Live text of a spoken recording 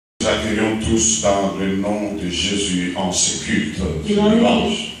accueillons tous dans le nom de Jésus en ce culte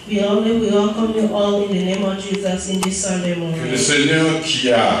dimanche. We welcome you all in the name of Jesus in this Sunday morning. Que le Seigneur qui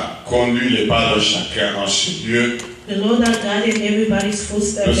a conduit les pas de chacun en ce lieu The Lord that guided everybody's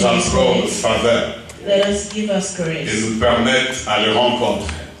footsteps in nous this accorde place. faveur Let us give us et grace nous permette à le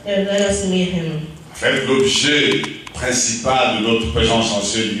rencontrer. and let us meet Him. En fait, l'objet principal de notre présence en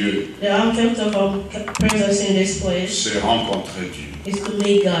ce lieu, The object of our presence in this place c'est rencontrer Dieu. is to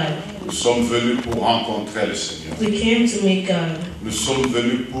meet God. Nous sommes venus pour rencontrer le Seigneur. We came to meet God. Nous sommes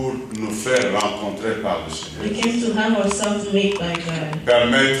venus pour nous faire rencontrer par le Seigneur. We came to have ourselves met by God.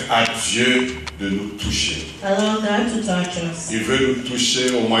 Permettre à Dieu de nous toucher. Allow God to touch us. Il veut nous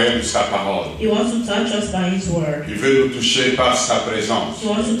toucher au moyen de sa parole. He wants to touch us by His word. Il veut nous toucher par sa présence. He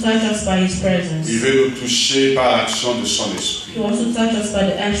wants to touch us by His presence. Il veut nous toucher par l'action de son esprit. He wants to touch us by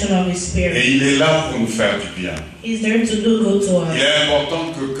the action of His Et Spirit. il est là pour nous faire du bien. He's there to do good to Il us. est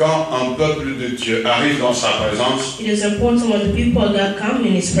important que quand un peuple de Dieu arrive dans sa présence, It is important when the people that come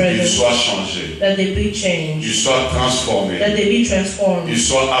in His il presence soit changé, that they be il changed, soit transformé, that they be transformed, il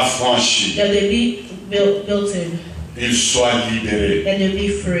soit affranchi, that they be built in, il soit libéré. and they be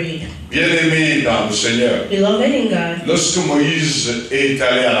freed. Bien-aimé dans le Seigneur, Beloved in God, lorsque Moïse est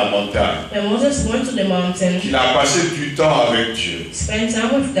allé à la montagne, when Moses went to the mountain, qu'il a passé du temps avec Dieu, spent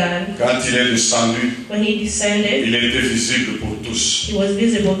time with God, quand il est descendu, when he descended, il était visible pour tous. he was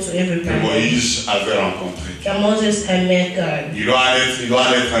visible to Que everybody. Moïse avait rencontré Dieu. That Moses had met God. Il doit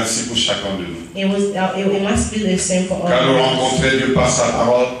en être ainsi pour chacun de nous. It must be the same for all Quand nous of us. rencontrons Dieu par sa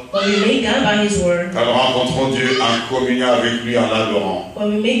parole, When we meet God by His word, quand nous rencontrons Dieu en communion avec lui, en l'adorant,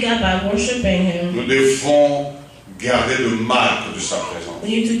 when we meet God by worshiping Him, nous devons garder le marque de sa présence. we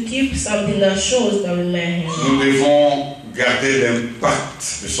need to keep something that shows that we met Him. Nous devons garder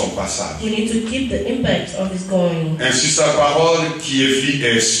l'impact de son passage. We need to keep the impact of His going. Ainsi sa parole qui est vie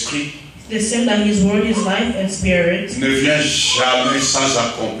et esprit The same that His word is life and spirit. ne vient jamais sans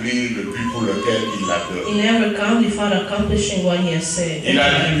accomplir le but pour lequel il l'a He donné. never comes without accomplishing what He has said. Il a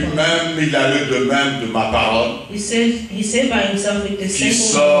dit lui-même, il a le de même de ma parole He said by Himself with the qui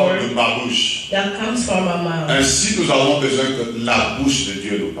simple sort word de ma bouche. that comes from our mouth. Ainsi nous avons besoin que la bouche de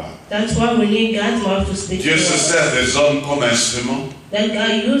Dieu nous parle. That's why we need God's mouth to speak to Dieu se us. sert des hommes comme instruments, That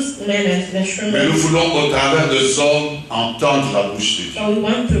God used men as mais nous instruments. voulons au travers des hommes entendre la bouche de Dieu. So we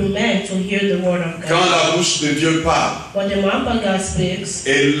want through men to hear the word of Quand God. la bouche de Dieu parle, When the mouth of God speaks,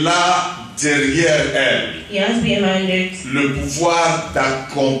 elle a derrière elle He has behind it le pouvoir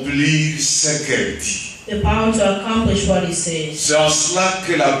d'accomplir ce qu'elle dit. the power to accomplish what He says. C'est en cela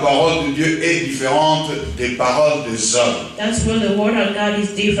que la parole de Dieu est différente des paroles des hommes. That's where the word of God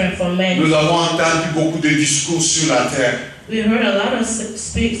is different from men. Nous avons entendu beaucoup de discours sur la terre, We heard a lot of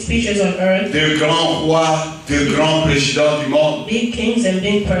speeches on earth. de grands rois, de grands présidents du monde Big kings and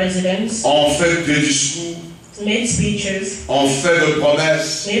big presidents ont fait des discours, made speeches, ont fait des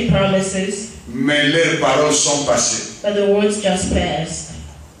promesses, made promises, mais leurs paroles sont passées. but the words just passed.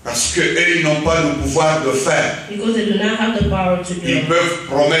 Parce qu'eux, ils n'ont pas le pouvoir de faire. Because they do not have the power to do Ils it. peuvent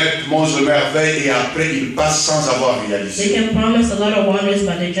promettre monts et merveilles et après ils passent sans avoir They réalisé. can promise a lot of wonders,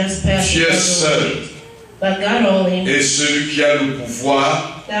 but they just pass. Dieu without seul doing it. But God only est celui qui a le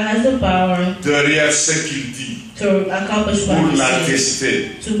pouvoir that has the power derrière ce qu'il dit to accomplish what pour He says,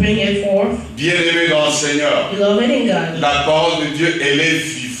 l'attester. to bring it forth. Bien-aimé dans le Seigneur, Beloved in God, la parole de Dieu, elle est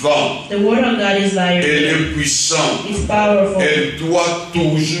vivante, the word of God is elle lively, est puissante, it's powerful. elle doit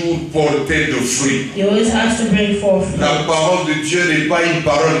toujours porter de fruits. He always has to bring forth fruit. La parole de Dieu n'est pas une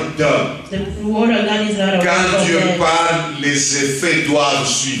parole d'homme. The word of God is not a Quand word Dieu of man. parle, les effets doivent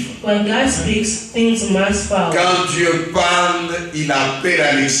suivre. When God speaks, things must follow. Quand Dieu parle, il appelle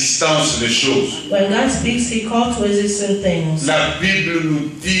à l'existence les choses. When God speaks, He calls to existence things. La Bible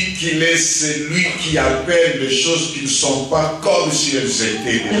nous dit qu'il est celui qui appelle les choses qui ne sont pas comme si elles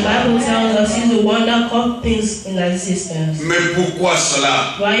étaient The déjà. Bible tells us He's the one that calls things in existence. Mais pourquoi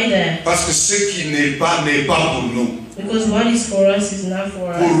cela? Why that? Parce que ce qui n'est pas pour nous. Because what is for us is not for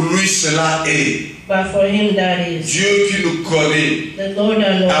us, Pour lui, cela est. but for Him that is. Dieu qui nous connaît The Lord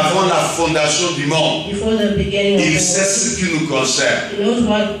that knows avant la fondation du monde, before the beginning of il the sait world. ce qui nous concerne. He knows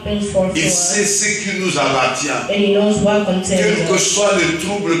what brings forth for Il sait us, ce qui nous appartient. and He knows what contains Quel que us. soit le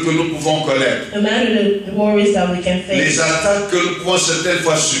trouble que nous pouvons connaître, No matter the worries that we can les face, attaques que nous pouvons certaines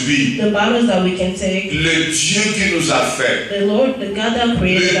fois subir, the battles that we can take, le Dieu qui nous a fait, the Lord, the God that le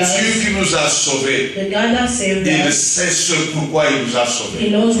created us, Dieu qui nous a sauvés, the God that saved il us, sait ce pourquoi il nous a He sauvés.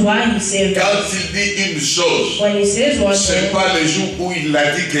 knows why He saved us. Quand il dit une chose, When He says one ce n'est thing, pas le jour où il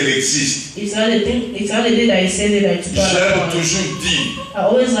a dit qu'elle existe. it's not the day that He says it that it's part J'aime of us. toujours dire I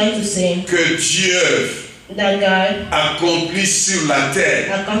always like to say que Dieu that God accomplisse sur la terre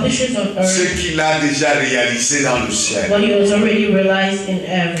accomplishes on earth ce qu'il a déjà réalisé dans le ciel. what he has already realized in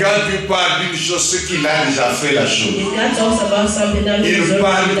heaven. Quand il parle d'une chose, ce qu'il a déjà fait la chose. If God talks about something that he has Il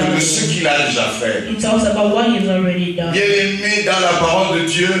parle already done, de ce qu'il a déjà fait. he talks about what he's already done. Bien-aimé dans la parole de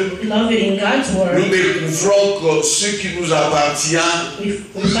Dieu, Beloved, in God's word, nous découvrons que ce qui nous appartient we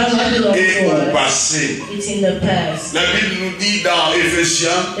find what belongs est to au us. passé. It's in the past. La Bible nous dit dans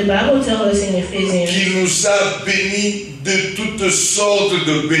Éphésiens The Bible tells us in Ephesians qu'il nous a bénis de toutes sortes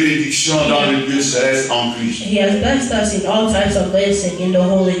de bénédictions dans le lieu céleste en Christ. he has blessed us in all types of blessing in the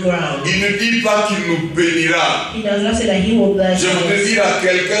holy ground. Il ne dit pas qu'il nous bénira. He does not say that he will bless Je voudrais us. dire à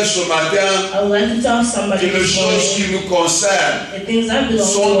quelqu'un ce matin I would like to tell somebody que les this choses qui morning, nous concernent the things that belong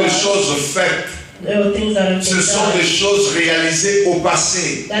sont to des us, choses faites. there are things that have Ce been sont des done. choses réalisées au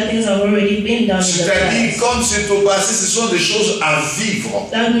passé. That things have already been done in the C'est-à-dire, past. comme c'est au passé, ce sont des choses à vivre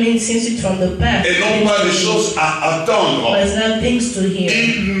That means since it's from the past, et non pas des choses à attendre. but it's not things to hear.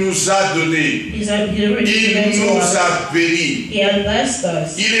 Il nous a donné, He already il given to nous us. a bénis. He has blessed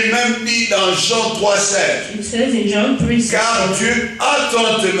us. Il est même dit dans Jean 3,7, It says in John 3:16, car Dieu a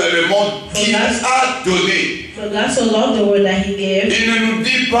tant aimé le monde qu'il a donné. for God so loved the world that he gave. Il ne nous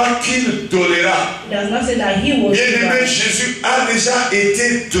dit pas qu'il donnera. He does not say that he will give Bien-aimé, us. Jésus a déjà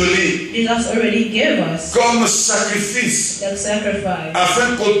été donné Jesus already gave us comme sacrifice, that sacrifice.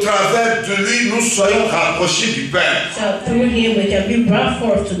 afin qu'au travers de lui, nous soyons rapprochés du Père So through him we can be brought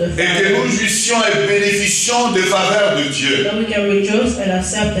forth to the et que Father. nous jouissions et bénéficions des faveurs de Dieu. That we can rejoice and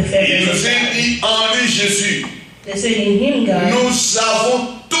accept the Il favor nous of est God. dit en lui, Jésus, They said in him, God, nous avons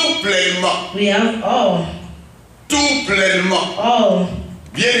tout pleinement, we have all. tout pleinement. All.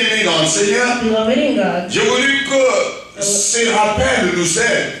 Bien-aimés dans le Seigneur, Beloved in God, j'ai voulu que ces rappels nous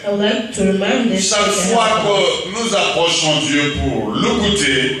aident. I would like to remind this Chaque fois que nous approchons Dieu pour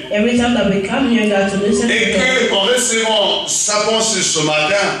l'écouter every time that we come near God to listen to et him, qu'en recevant sa pensée ce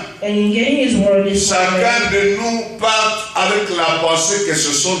matin, and in getting his word this morning, chacun de nous parte avec la pensée que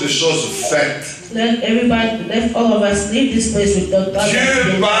ce sont des choses faites. let all of us leave this place with the God.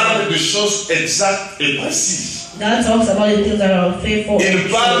 Dieu parle de choses exactes et précises. God talks about the things that are faithful and Il true.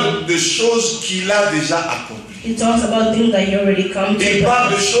 parle de choses qu'il a déjà accomplies. He talks about things that he already come to Il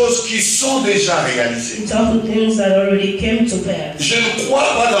parle de pass. choses qui sont déjà réalisées. He talks about things that already came to pass. Je ne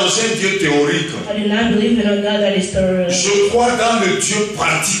crois pas dans un Dieu théorique. I do not believe in a God that is thorough. Je crois dans le Dieu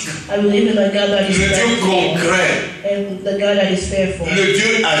pratique, I believe in a God that is le Dieu practical, concret, and the God that is faithful, le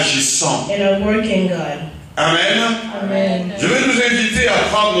Dieu agissant. and a working God. Amen. Amen. Je vais nous inviter à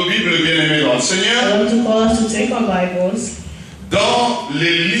prendre nos Bibles bien-aimés dans le I Seigneur want to call us to take our Bibles dans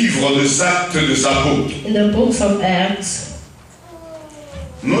les livres des Actes des Apôtres. in the books of Acts.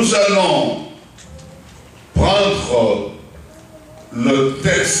 Nous allons prendre le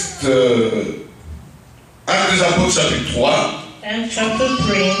texte Actes des Apôtres chapitre 3. Acts chapter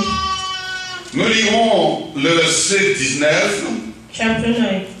 3, Nous lirons le verset 19 chapter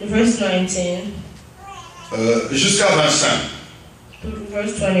 9, verse 19 jusqu'à 25. to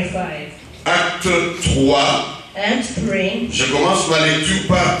verse 25. Acte 3, Acts 3, je commence ma lecture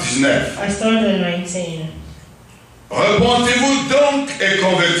par 19. I start at 19. Repentez-vous donc et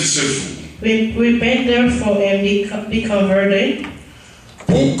convertissez-vous, Repent therefore and be converted,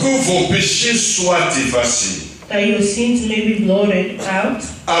 pour que vos péchés soient effacés, that your sins may be blotted out,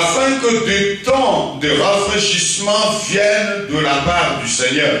 afin que des temps de rafraîchissement viennent de la part du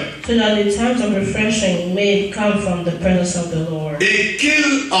Seigneur, so that the times of refreshing may come from the presence of the Lord, et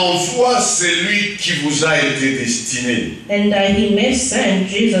qu'il envoie celui qui vous a été destiné, and that he may send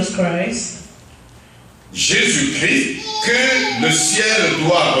Jesus Christ, Jésus-Christ, que le ciel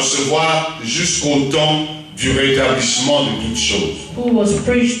doit recevoir jusqu'au temps du rétablissement de toutes choses. who was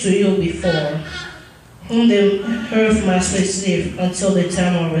preached to you before, whom the earth must receive until the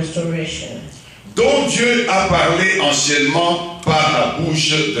time of restoration, dont Dieu a parlé anciennement par la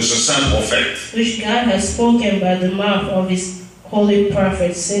bouche de ce saint prophète. which God has spoken by the mouth of his holy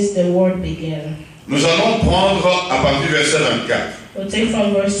prophets since the world began. Nous allons prendre à partir du verset 24. We'll take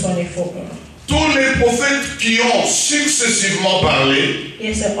from verse 24. Tous les prophètes qui ont successivement parlé,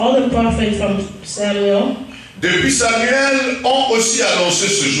 Yes, and all the prophets from Samuel depuis Samuel, ont aussi annoncé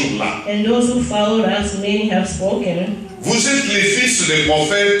ce jour-là. and those who followed us, many have spoken. Vous êtes les fils des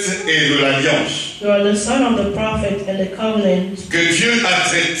prophètes et de l'alliance You are the son of the prophet and the covenant que Dieu a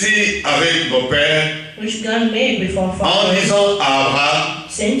traité avec nos pères which God made before en fathers, disant à Abraham,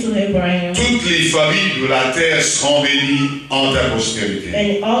 saying to Abraham, toutes les familles de la terre seront bénies en ta postérité.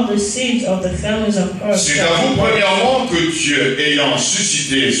 and all the seeds of the families of earth C'est à shall vous be blessed. premièrement que Dieu, ayant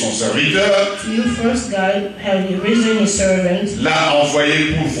suscité son serviteur, To you first God have risen his servant, l'a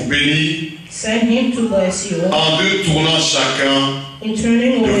envoyé pour vous bénir Send him to bless you, en détournant chacun in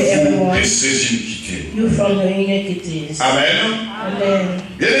turning de away vous everyone, et ses iniquités. you from your iniquities. Amen. Amen.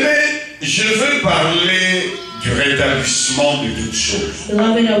 Bien-aimés, je veux parler du rétablissement de toutes choses.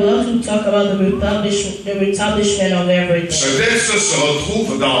 Beloved, I would love to talk about the retablishment of everything. Ce texte se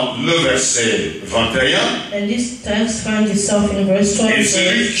retrouve dans le verset 21 And this text finds itself in verse et 20.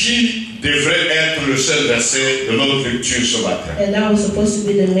 celui qui devrait être le seul verset de notre lecture ce matin. And that was supposed to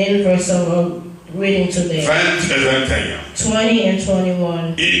be the main verse of our reading today. 20 et 21. 20 and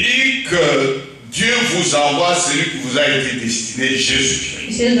 21. Il dit que Dieu vous envoie celui qui vous a été destiné, Jésus-Christ.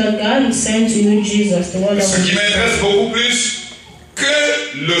 He says that God sent to you Jesus, the one that Ce qui m'intéresse beaucoup plus,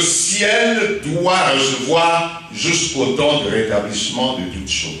 que le ciel doit recevoir jusqu'au temps de rétablissement de toutes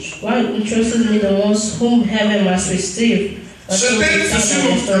choses. What interests me the most, whom heaven must receive. Ce texte, si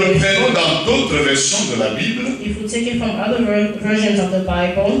nous le prenons dans d'autres versions de la Bible, If we take it from other versions of the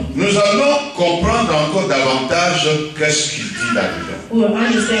Bible, nous allons comprendre encore davantage qu'est-ce qu'il dit là-dedans. we will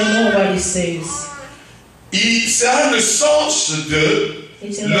understand more what it says. Ça a le sens de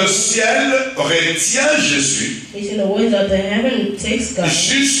It's in le ciel retient Jésus It's in the way that the heaven takes God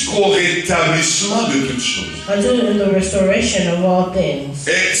jusqu'au rétablissement de toutes choses. until in the restoration of all things.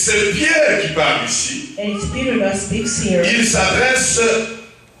 Et c'est Pierre qui parle ici. And it's Peter that speaks here. Il s'adresse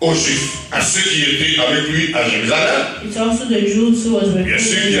aux Juifs, à ceux qui étaient avec lui à Jérusalem. It's also the Jews who was with Bien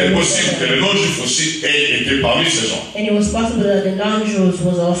sûr him qu'il in est possible que Jerusalem. les non-juifs aussi aient été parmi ces gens. And it was possible that the non-Jews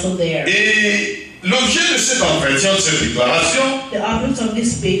was also there. Et l'objet de cet entretien, de cette déclaration, The object of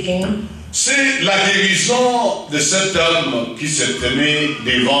this speaking, c'est la guérison de cet homme qui s'est tenu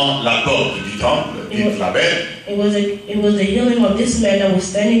devant la porte du temple, dite la belle. it was the healing of this man that was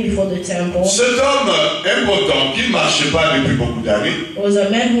standing before the temple. Cet homme impotent qui ne marchait pas depuis beaucoup d'années, It was a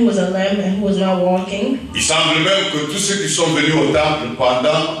man who was a lamb and who was not walking. il semble même que tous ceux qui sont venus au temple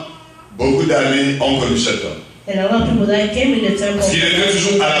pendant beaucoup d'années ont connu cet homme. And a lot of people that came in the temple, Parce qu'il était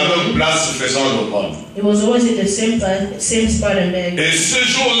toujours à la même place faisant l'offrande. it was always in the same place, same spot and bed. Et ce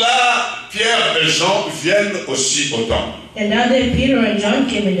jour-là, Pierre et Jean viennent aussi au temple. And that day Peter and John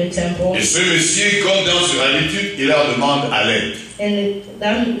came in the temple. Et ce monsieur, comme dans son habitude, il leur demande à l'aide. And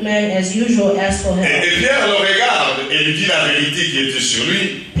that man, as usual, asked for help. Et Pierre le regarde et lui dit la vérité qui était sur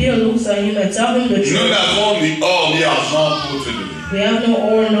lui. Peter looks at him and tells him the Nous truth. n'avons ni or ni argent pour te donner. We have no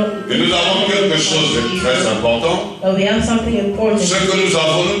oil, no. Mais nous avons quelque chose de très important. But we have something important. Ce que nous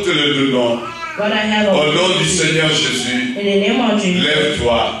avons, nous te le donnons. What I have. Au nom du Seigneur Jésus, In the name of Jesus.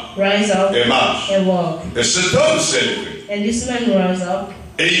 lève-toi Rise up et marche. and walk. Et cet homme s'est levé. And this man rose up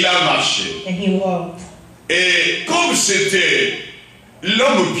Et il a marché. and he walked. Et comme c'était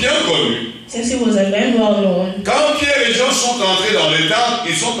l'homme bien connu, Since he was a man well known, quand Pierre et Jean sont entrés dans le temple,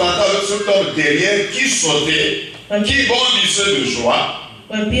 ils sont entrés avec cet homme derrière qui sautait, qui bondissait de joie.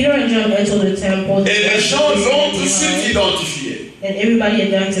 when Peter and John entered the temple, Et les gens l'ont tout de suite identifié. and everybody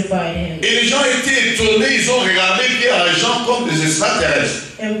identified him. Et les gens étaient étonnés, ils ont regardé Pierre et Jean comme des extraterrestres.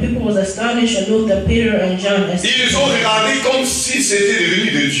 And people was astonished and looked at Peter and John as Ils ont regardé comme si c'était les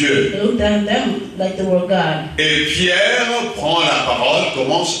venus de Dieu. they looked at them like they were God. Et Pierre prend la parole,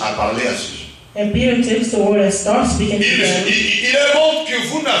 commence à parler à ces gens. And Peter takes the word and starts speaking to them. Il montre que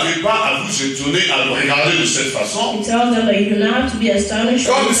vous n'avez pas à vous étonner, à nous regarder de cette façon, He tells them that you do not have to be astonished.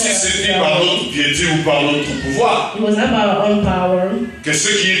 comme si c'était par notre piété ou par notre pouvoir. It was not by our own power. Que ce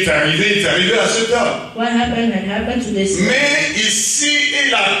qui est arrivé à cet homme. What happened had happened to this man. Mais ici est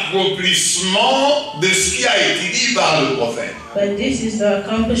l'accomplissement de ce qui a été dit par le prophète. But this is the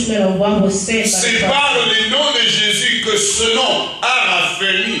accomplishment of what was said by C'est the par prophet. le nom de Jésus que ce nom a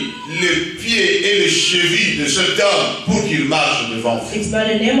raffermi les pieds et les chevilles de cet homme pour qu'il marche devant vous. It's by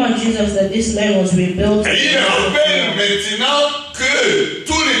the name of Jesus that this man was rebuilt. Et il rappelle maintenant que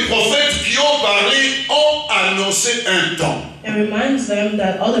tous les prophètes qui ont parlé ont annoncé un temps. It reminds them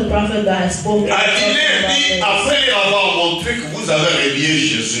that all the prophets that have spoken Il dit, après leur avoir montré que vous avez renié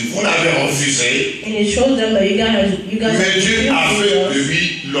Jésus, vous l'avez refusé, and it shows them that you guys mais Dieu a fait de refused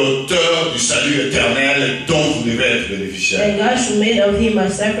lui l'auteur du salut éternel dont vous devez être bénéficiaire. and God should made of him a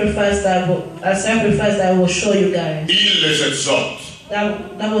sacrifice that will show you guys. Il les exhorte.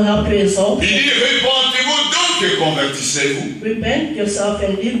 That will help you exalt. Il dit, répandez-vous donc et convertissez-vous. Repent yourself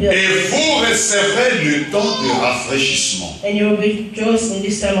and be built, Et vous recevrez le temps de rafraîchissement. and you will rejoice in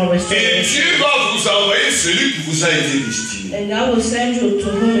this time of Et restoration. Dieu va vous envoyer celui qui vous a été destiné. And God will send you to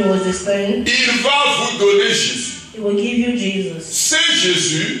whom it was destined. Il va vous donner Jésus. He will give you Jesus. C'est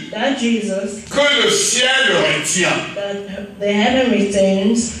Jésus That Jesus que le ciel retient that the heaven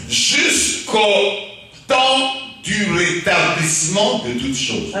retains jusqu'au temps du rétablissement de toutes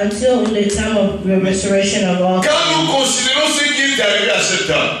choses. until in the time of the restoration of all Quand things. nous considérons ce qui est est arrivé à cet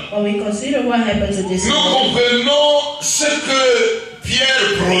homme, when we consider what happened to this nous man, comprenons ce que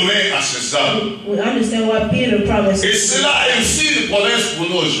Pierre promet à ces hommes. we understand what Peter promised. Et cela est aussi une promesse pour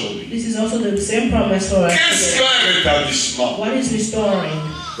nous aujourd'hui. This is also the same promise for us Qu'est-ce today. qu'un rétablissement? What is restoring?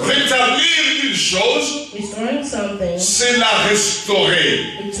 Rétablir une chose, Restoring something c'est la restaurer,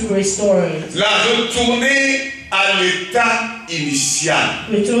 is to restore it. la retourner à l'état initial.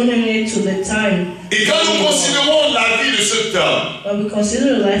 Returning it to the time. Et quand nous considérons la vie de cet homme, When we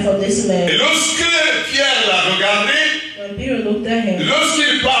consider the life of this man, et lorsque Pierre l'a regardé, when Peter looked at him,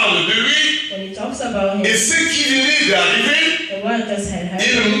 lorsqu'il parle de lui when he talks about him, et ce qui venait d'arriver, and what just had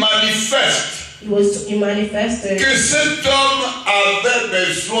il happened, manifeste he manifested que cet homme avait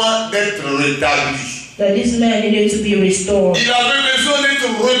besoin d'être rétabli. that this man needed to be restored. Il avait besoin d'être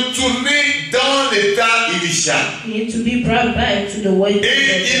retourné dans l'état initial. He needed to be brought back to the way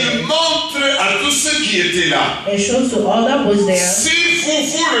Et il montre à tous ceux qui étaient là, and shows to all that was there, si vous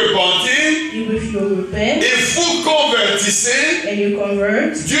vous repentez if you repent et vous convertissez, and you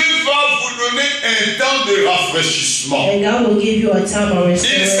convert, Dieu va vous donner un temps de rafraîchissement. and God will give you a time of Il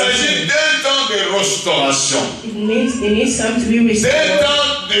restoration. s'agit d'un temps de restauration, It needs time to be d'un restored.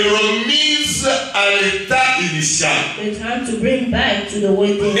 temps de remise à l'état initial. The time to bring back to the way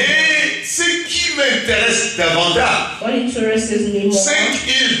things were. Et ce qui m'intéresse davantage, What interests me more, c'est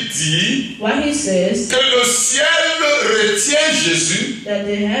qu'il dit what he says, que le ciel retient Jésus that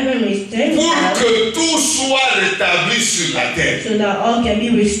the heaven retains pour God que tout soit rétabli sur la terre. so that all can be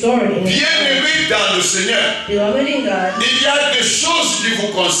restored in the Bien-aimés dans le Seigneur, Beloved in God, il y a des choses qui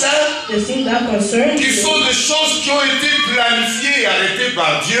vous concernent, the things that concern qui you, sont des choses qui ont été planifiées et arrêtées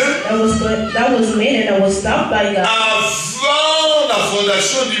par Dieu that was made and that was stopped by God avant la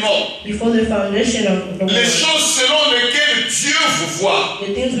fondation du monde. before the foundation of the Les world. choses selon lesquelles Dieu vous voit,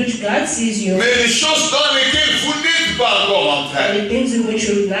 The things which God sees you, mais les choses dans lesquelles vous n'êtes pas encore entré. and the things in which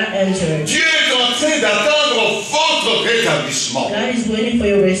you have not entered. Dieu est en train d'attendre votre rétablissement. God is waiting for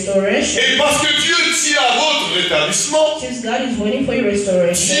your restoration. Et parce que Dieu tient à votre rétablissement, Since God is waiting for your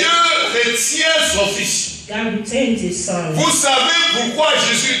restoration, Dieu retient son Fils. God retains his son. Vous savez pourquoi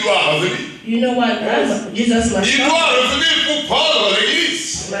Jésus doit revenir? You know what? Jesus must Il come, doit revenir pour prendre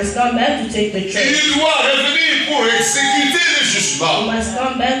l'Église. must come back to take the church. Il doit revenir pour exécuter le He jugement. must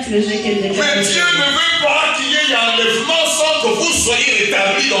come back to execute the Mais Dieu judgment. ne veut pas qu'il y ait un enlèvement sans que vous soyez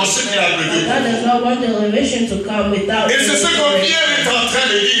rétablis dans ce qu'il a prévu. God does not want the elevation to come without Et c'est ce que restoration. Pierre est en train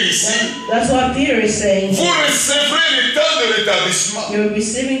de dire ici. That's what Peter is saying. Vous recevrez le temps de rétablissement. You're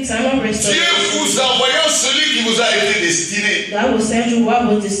receiving time of Dieu restoration. vous envoyant celui qui vous a été destiné. God will send you what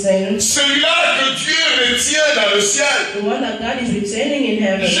was destined. Celui-là que Dieu retient dans le ciel The one that God is retaining in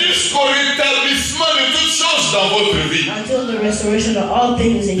heaven jusqu'au rétablissement de toutes choses dans votre vie. until the restoration of all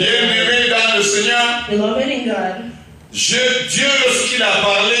things in your life. Bien-aimés dans le Seigneur, Beloved in God, Dieu lorsqu'il a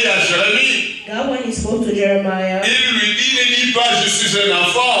parlé à Jérémie, God when he spoke to Jeremiah, il lui dit, ne dis pas je suis un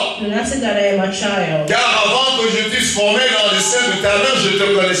enfant, do not say that I am a child. car avant que je t'eusse formé dans le sein de ta mère, je te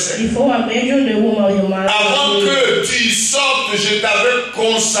connaissais. Before I made you in the womb of your mother, Avant que tu y sortes, je t'avais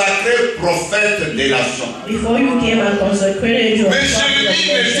consacré prophète des nations. before you came, I consecrated you. Mais Jérémie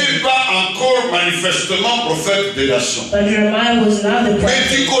n'était pas encore manifestement prophète des nations. But Jeremiah was not the Mais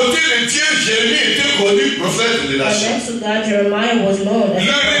du prophet. côté de Dieu, Jérémie était connu prophète des But nations. next to God, Jeremiah was known as Le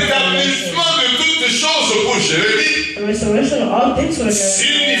the prophet of the nation. rétablissement de toutes choses pour Jérémie The restoration of all things for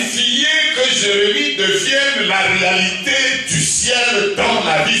Jeremiah signifiait que Jérémie devienne la réalité du ciel dans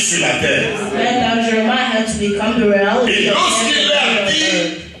la vie sur la terre. meant that Jeremiah had to become the reality Et of lorsqu'il leur heaven and dit,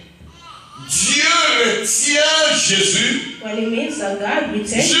 earth. Dieu retient Jésus When it means that God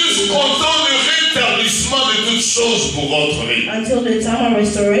retains jusqu'au temps de rétablissement de toutes choses pour votre vie. until the time of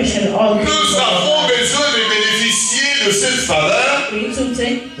restoration, all things Nous for avons God. besoin de bénéficier de cette faveur We need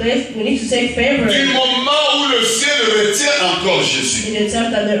to take favor du moment où le ciel retient encore Jésus. in the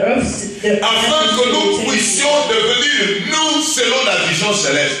time that the earth, Afin que nous puissions devenir nous selon la vision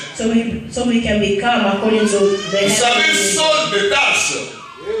céleste. so we can become according to the Vous savez, heavenly.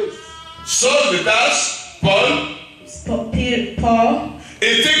 Saul de Tarse, Paul, Paul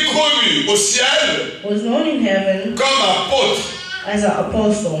était connu au ciel was known in heaven comme apôtre. as an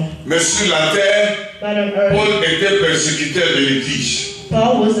apostle, Mais sur la terre, but on earth, Paul était persécuteur de l'Église.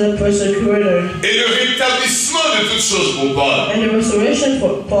 Paul was a persecutor. Et le rétablissement de toutes choses pour Paul, And the restoration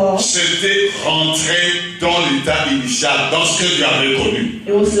for Paul, c'était rentrer dans l'état initial, dans ce que Dieu avait connu,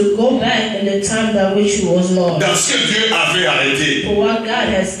 it was to go back in the time that which he was known, dans ce que Dieu avait arrêté. for what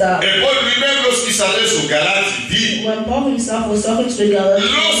God has stopped. Et Paul lui-même, lorsqu'il s'adresse aux Galates, il dit, When Paul himself was talking to the Galatians,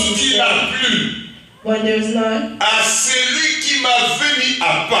 he lorsqu'il said, a plu when there is none, à celui qui m'avait mis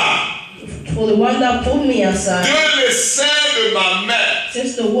à part for the one that pulled me aside, de les saints de ma mère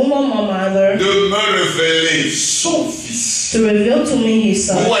since the womb of my mother, de me révéler son Fils. to reveal to me his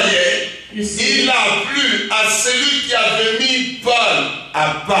Vous son. voyez, You see, il a plu à celui qui avait mis Paul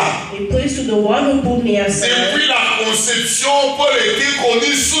à part. it pleased to the one who put me aside. Depuis la conception, Paul était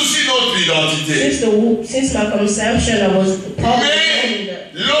connu sous une autre identité. Since my conception, I was Paul. Mais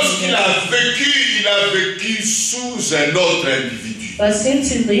lorsqu'il a vécu sous un autre individu. But since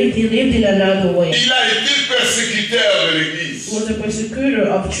he lived in another way. Il a été persécuteur de l'Église. He was a persecutor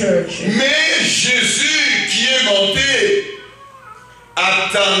of church. Mais Jésus qui est monté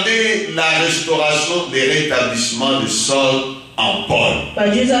attendait la restauration des rétablissements de Saul en Paul.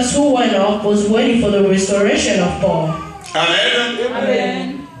 But Jesus who went up was waiting for the restoration of Paul. Amen.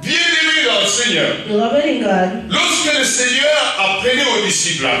 Amen. Bien-aimé dans le Seigneur, Beloved in God, lorsque le Seigneur apprenait aux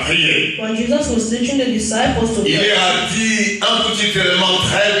disciples à prier, when Jesus was teaching the disciples to il pray, leur a dit un petit élément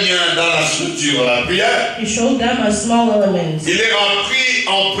très bien dans la structure de la prière. he showed them a small element. Il leur a appris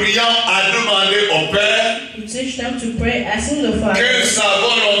en priant à demander au Père He teach them to pray, asking the que Father, sa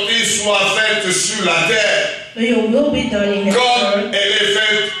volonté soit faite sur la terre may your will be done in comme heaven, elle est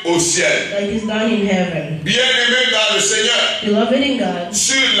faite au ciel. like it's done in heaven. Bien-aimé dans le Seigneur, Beloved in God,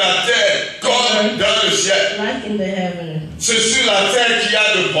 sur la terre comme dans le ciel. like in the heaven. C'est sur la terre qu'il y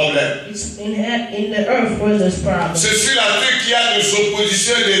a des problèmes. It's in the earth where there's problems. C'est sur la terre qu'il y a des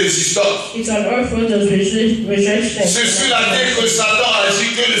oppositions et des résistances. It's on earth where there's rejection. C'est sur la terre que Satan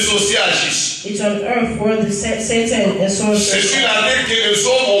agit, que les sorciers agissent. It's on earth where the Satan and C'est sorcerers. sur la terre que les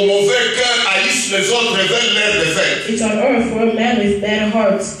hommes au mauvais cœur haïssent les autres et veulent leur défaite. It's on earth where men with bad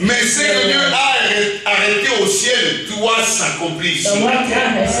hearts. Mais ce que Dieu a arrêté au ciel doit s'accomplir The sur one la God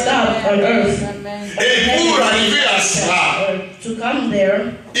terre. has stopped on earth. Et pour arriver à cela, To come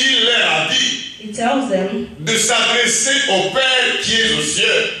there, il leur a dit he tells them de s'adresser au Père qui est aux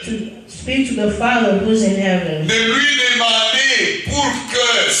cieux, to speak to the Father who's in heaven. de lui demander pour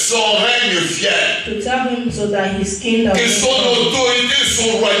que son règne vienne, To tell him so that his kingdom que will son come. autorité,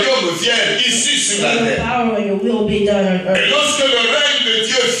 son royaume vienne ici sur la Your terre. power and your will be done on Et earth. lorsque le règne de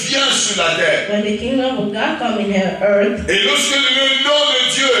Dieu vient sur la terre, When the kingdom of God come in earth, et lorsque le nom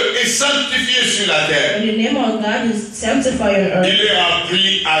de Dieu est sanctifié sur la terre, when the name of God is sanctified on il earth, est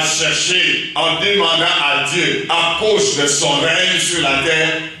appris à chercher en demandant à Dieu, à cause de son règne sur la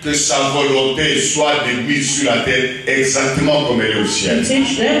terre, que sa volonté soit démise sur la terre exactement comme elle est au to ciel.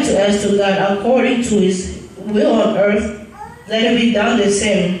 teach them to ask to God according to his will on earth, let it be done the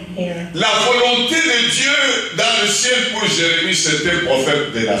same here. La volonté de Dieu dans le ciel pour Jérémie, c'était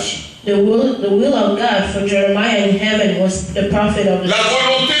prophète des nations. The will of God for Jeremiah in heaven was the prophet of the La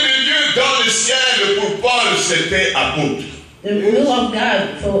volonté de Dieu dans le ciel pour Paul, c'était apôtre. The will of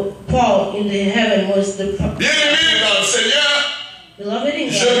God for Paul in the heaven was the Bien-aimé dans le Seigneur, beloved in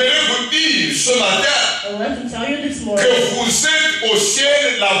je God. vais vous dire ce matin I want to tell you this morning, que vous êtes au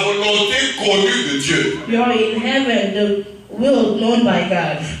ciel la volonté connue de Dieu. you are in heaven, the will known by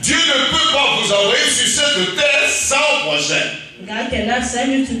God. Dieu ne peut pas vous envoyer sur cette terre sans projet. God cannot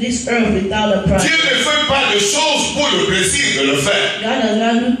send you to this earth without a Dieu project. ne fait pas de choses pour le plaisir de le faire. God does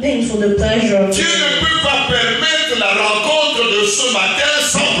not do things for the pleasure of Dieu ne God. peut pas permettre la rencontre de ce matin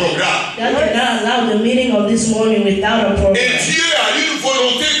sans programme. God cannot allow the meeting of this morning without a Et program. Dieu a une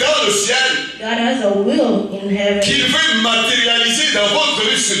volonté dans le ciel God has a will in heaven qu'il veut matérialiser dans votre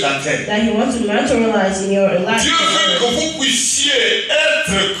vie sur la terre. that He wants to materialize in your life. Dieu veut que vous puissiez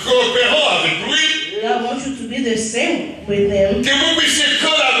être coopérants avec lui, God wants you to be the same with Him, que vous puissiez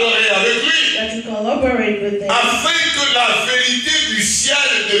collaborer avec lui, that you collaborate with Him, afin que la vérité du ciel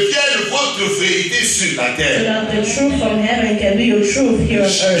devienne votre vérité sur la so terre. that the truth from heaven can be your truth here on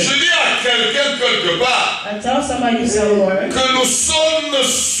earth. Je dis à quelqu'un quelque part I tell somebody somewhere que nous sommes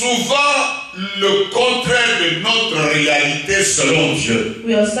souvent le contraire de notre réalité selon Dieu.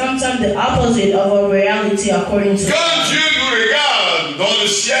 we are sometimes the opposite of our reality according to Quand God. Dieu nous regarde dans le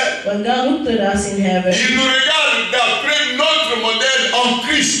ciel, When God looked at us in heaven, il nous regarde d'après notre modèle en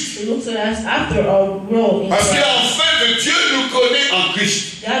Christ. He looks at us after our role in Parce Christ. qu'en fait, Dieu nous connaît en Christ.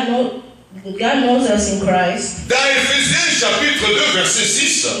 God knows us in Christ. Dans Éphésiens chapitre 2, verset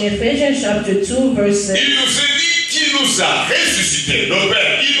 6, In Ephesians chapter 2, verse 6, il nous est dit qu'il nous a ressuscités. Le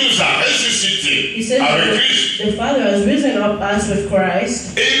Père, il nous a ressuscités He says avec that Christ. the Father has risen up us with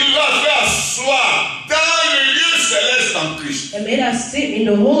Christ Et il nous a fait asseoir dans le lieu céleste en Christ. and made us sit in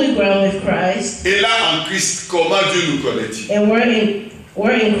the holy ground with Christ. Et là, en Christ, comment Dieu nous connaît-il? And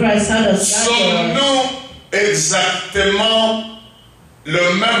we're in Christ. How does God know us? Sommes-nous exactement le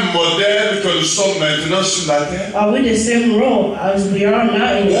même modèle que nous sommes maintenant sur la terre? Are we the same role as we are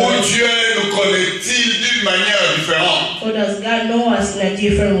now in Ou Christ? Dieu nous connaît-il d'une manière différente? Or does God know us in a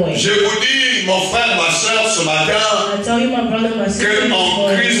different way? Je vous dis, dis, mon frère, ma soeur, ce matin, I tell you, my brother, my sister, this qu'en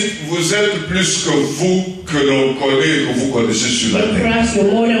morning, Christ, vous êtes plus que vous, que l'on connaît, que vous connaissez sur la in terre. Christ,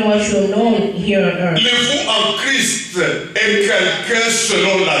 you're more than what you're known here on earth. Le vous en Christ est quelqu'un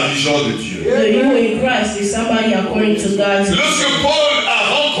selon la vision de Dieu. The you in Christ is somebody according to God's vision. Lorsque Paul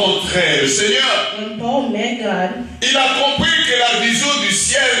a rencontré le Seigneur, When Paul met God, il a compris que la vision du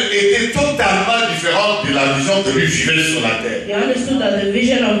ciel était totalement différente de la vision que lui vivait sur la terre. he understood that the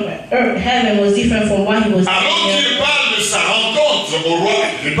vision of earth, heaven was different from what he was Alors seeing. qu'il parle de sa rencontre au roi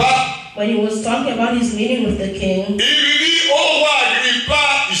Agrippa, When he was talking about his meeting with the king, il lui dit, ô roi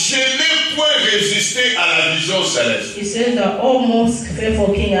Agrippa, je n'ai point résisté à la vision céleste. he says that, "O most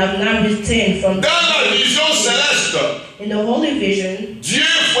faithful king, I have not retained from Dans la vision céleste, in the holy vision, Dieu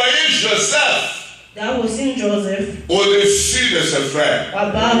voyait Joseph God was seeing Joseph au-dessus de ses frères.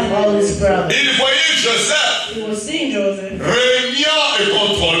 above all his brothers. Il voyait Joseph He was seeing Joseph régnant et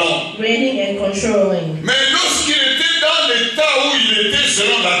contrôlant. reigning and controlling. Mais lorsqu'il était dans l'état où il était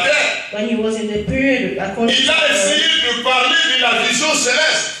selon la terre, When he was in the period according to il a God, essayé de parler de la vision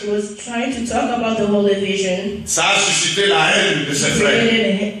céleste. he was trying to talk about the holy vision. Ça a suscité la haine de ses He frères.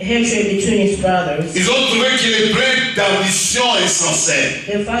 created a hatred between his brothers. Ils ont trouvé qu'il est plein d'ambition insensée.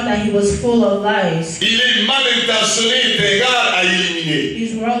 They found that he was full of lies. Il est mal intentionné et d'égal à éliminer.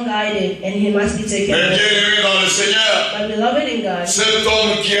 He's wrong guided and he must be taken Mais away. bien aimé dans le Seigneur, My beloved in God, cet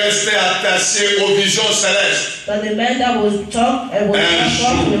homme qui restait attaché aux visions célestes, but the man that was taught and was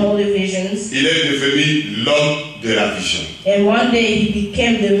taught in the holy visions, il est devenu l'homme de la vision. and one day he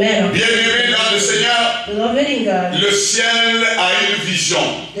became the man of Bien aimé dans le Seigneur, beloved in God. le ciel a une vision.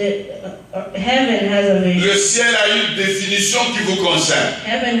 Heaven has a vision. Le ciel a une définition qui vous concerne.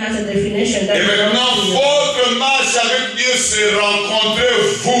 Heaven has a definition that Et maintenant, belongs to you. votre marche avec Dieu, c'est rencontrer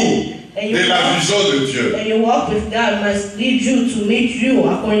vous de la vision de Dieu. And your walk with God must lead you to meet you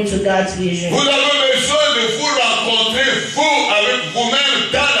according to God's vision. Vous avez besoin de vous rencontrer, vous, avec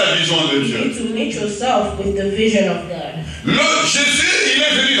vous-même, dans la vision de You Dieu. need to meet yourself with the vision of God. Jésus, il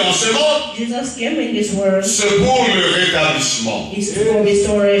est venu dans ce monde, Jesus came in this world c'est pour le rétablissement. is for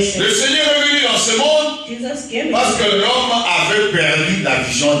restoration. Le Seigneur est venu dans ce monde Jesus came parce que l'homme avait perdu la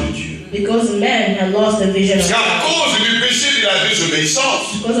vision de Dieu. because man had lost the vision of C'est à God. cause du péché de la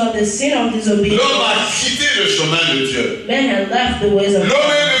désobéissance. Because of the sin of L'homme disobedience, a quitté le chemin de Dieu. man had left the ways of L'homme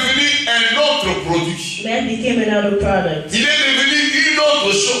God. est devenu un autre produit. Man became another product. Il est devenu une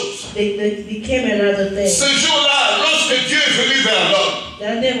autre chose. They became another thing. Ce jour-là, lorsque Dieu est venu vers l'homme,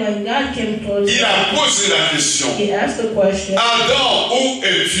 That day when God came towards il him, a posé la question. he asked the question, Adam, où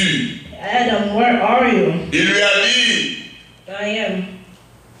es-tu? Adam, where are you? Il lui a dit, I am.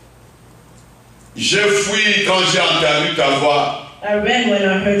 j'ai fui quand j'ai entendu ta voix. I ran when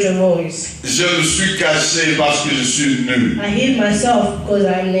I heard your voice. Je me suis caché parce que je suis nu. I hid myself because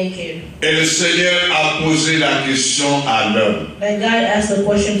I am naked. Et le Seigneur a posé la question à l'homme. And God asked the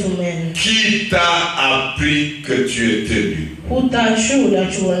question to men, Qui t'a appris que tu étais nu? who taught you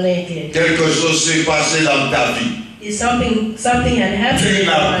that you were naked? Quelque chose s'est passé dans ta vie. Is something had happened Tu in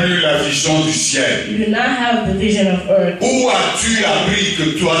your n'as life. plus la vision du ciel. You do not have the vision of earth. Où as-tu appris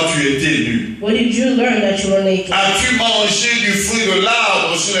que toi tu étais nu? Where did you learn that you were naked? As-tu mangé du fruit de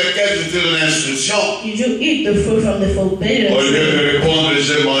l'arbre sur lequel je te donne l'instruction? Did you eat the fruit from the forbidden Au lieu tree? de répondre,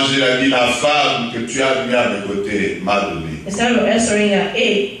 j'ai mangé la femme que tu as mis à mes côtés m'a donné. Instead of answering, I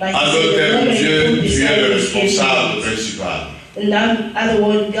ate. Like En you d'autres said, the termes, woman Dieu, you put tu es beside le you gave responsable you. principal. In other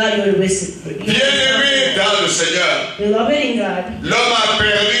words, God, you're the recipient. Bien-aimé dans le Seigneur, Beloved in God, l'homme a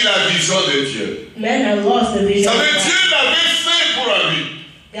perdu la vision de Dieu. man had lost the vision Ça of veut dire God. Dieu l'avait fait pour lui.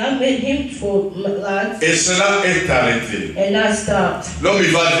 God made him for lads, Et cela est arrêté. and that stopped. L'homme,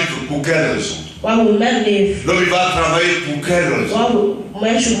 il va vivre pour quelle raison? Why would man live? L'homme, il va travailler pour quelle raison? Why would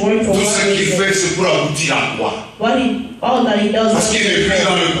man should work for Tout one ce qu'il reason? fait, c'est pour aboutir à quoi? All that he does Parce qu'il n'est plus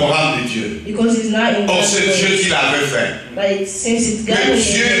dans is le programme de Dieu. because he's not in Or God's c'est Dieu way. qui l'avait fait. Like since it's God Mais who did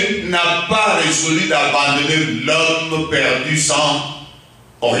it, Dieu n'a pas résolu d'abandonner l'homme perdu sans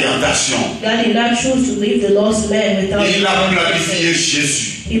orientation. God did not choose to leave the lost man without Il a orientation. planifié Jésus.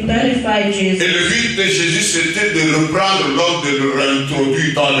 He planified Et Jesus. le but de Jésus, c'était de reprendre l'homme, de le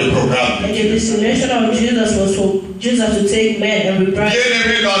réintroduire dans le programme de And the Dieu. destination of Jesus was for Jesus to take man and rebrand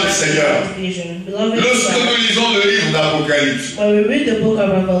Bien-aimé dans le Seigneur, God's vision. Beloved, lorsque God, nous lisons le livre d'Apocalypse, when we read the book of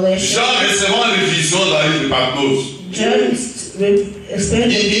Revelation, Jean recevant les visions dans l'île de Patmos, John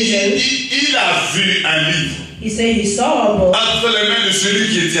explained the vision. il a vu un livre He said he saw a book entre les mains de celui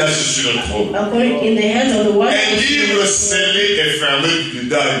qui était assis sur le trône. according in the hands of the one. Un livre scellé et fermé du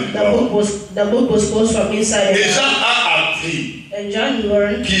dedans et du dehors. The book was closed from inside Et and Jean out. a appris And John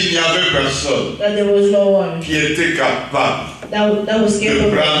learned qu'il n'y avait personne that there was no one qui était capable that was de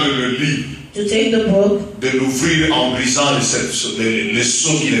capable prendre le livre to take the book, de l'ouvrir en brisant les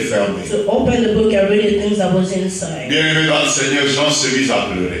seaux qu'il est fermé. to open the book and read the things that was inside. Bien-aimé dans le Seigneur, Jean se mise à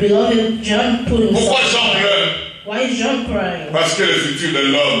pleurer. Beloved, John put himself. Pourquoi Jean pleure? Why is John crying? Parce que le futur de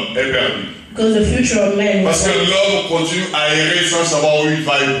l'homme est perdu. Because the future of man Parce is que lost. l'homme continue à errer sans savoir où il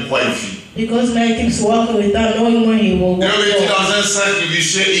va et pourquoi il vit. Because man keeps walking without knowing where he will walk. L'homme était dans un cercle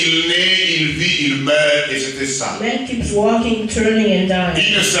vicieux, il naît, il vit, il meurt, et c'était ça. Man keeps walking, turning and dying.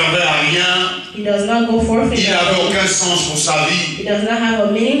 Il ne servait à rien, He does not go forth in il that n'avait way. aucun sens pour sa vie. He does not have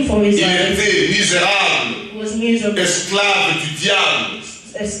a meaning for his Il life. était misérable, He was miserable, esclave du diable,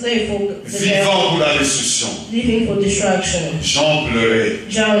 a slave for the vivant devil, pour la destruction. living for destruction. Jean pleurait.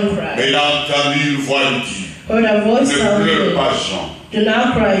 John Et cried. il a entendu une voix lui dire, Heard a voice ne telling pleure him, pas Jean, do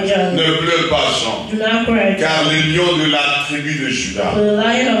not cry, John. ne pleure pas Jean, Do not cry, car John. le lion de la tribu de Juda For the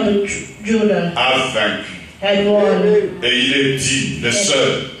lion of the Judah a vaincu. had won, Et il est dit, le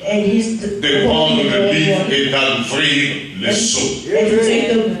seul, and he's de prendre only le livre one. et d'ouvrir les seaux. And to take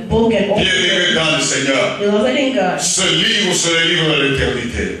the book and open Bien-aimé it. dans le Seigneur, Beloved in God, ce livre, c'est le livre de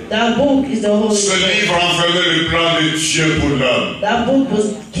l'éternité. that book is the Holy Ce Spirit. livre enfermait le plan de Dieu pour l'homme, That book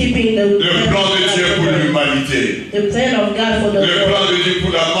was keeping the le plan de Dieu pour l'humanité, the plan of God for the le plan world, de Dieu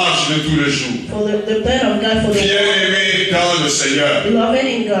pour la marche de tous les jours. for the plan of God for the world. Bien-aimé dans le Seigneur, Beloved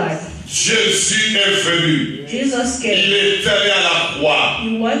in God, Jésus est venu, Jesus il came. est allé à la croix,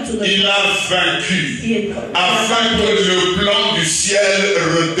 He went to the il a vaincu, he afin que le plan du ciel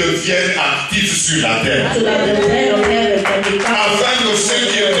redevienne actif sur la terre. so that the plan of heaven can become Afin que ceux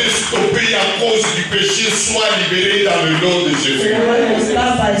qui étaient stoppés à cause du péché soient libérés dans le nom de so Jésus. that what was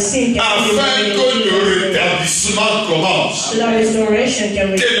stopped by sin can be Afin que le redeemed. rétablissement commence. So that restoration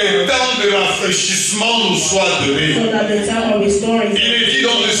can Que le return. temps de rafraîchissement nous soit donné. So that the time of restoring. Il est dit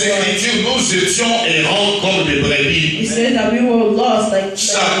dans les Écritures, nous étions errants comme des brebis. He said that we were lost like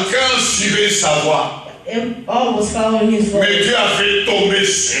Chacun suivait sa voie. all was following his Mais voice. Dieu a fait tomber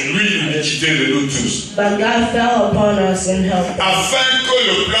sur lui l'iniquité de nous tous. But God fell upon us and helped us. Afin que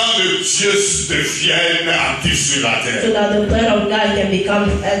le plan de Dieu devienne actif sur la So terre. that the plan of God can become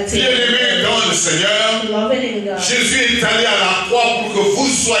active. Bien-aimé dans le Seigneur, Beloved in God, Jésus est allé à la croix pour que vous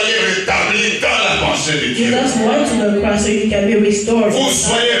soyez rétablis dans la pensée de Dieu. Jesus went to the cross so you can be restored. Vous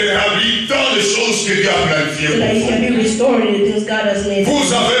soyez rétablis dans les choses que Dieu a planifiées So that you pour can vous. be restored in the things God has made. Vous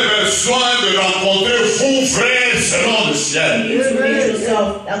avez besoin de rencontrer vos frères selon le ciel. You need to reach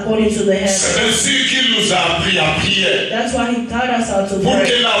yourself according to the C'est heaven. ainsi qu'il nous a appris à prier. That's why He taught us how to Pour pray.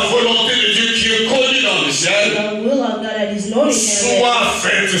 que la volonté de Dieu qui est connue dans le ciel The will of God that is known in heaven soit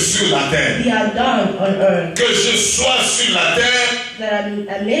faite sur la terre. be done on earth. Que je sois sur la terre, That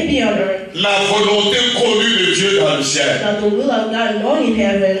I may be on earth. la volonté connue de Dieu dans le ciel. That the will of God known in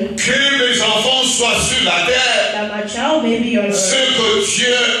heaven. Que mes enfants soient sur la terre, That my child may be on ce earth. que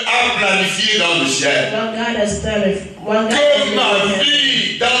Dieu a planifié dans le ciel. What God has done. What God has Que done ma in heaven.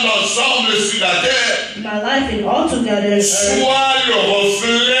 vie dans l'ensemble sur la terre My life in all together in earth soit le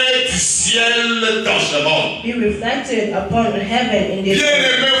reflet du ciel dans ce monde. be reflected upon heaven in this world.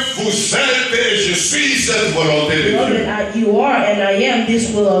 Bien-aimé, vous êtes et je suis cette volonté de Dieu. Beloved, you are and I am this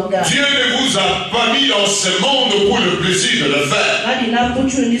will of God. Dieu ne vous a pas mis dans ce monde pour le plaisir de le faire. God did not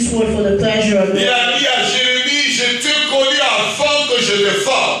put you in this world for the pleasure of Il it. a dit à Jérémie, je t'ai connu avant que je te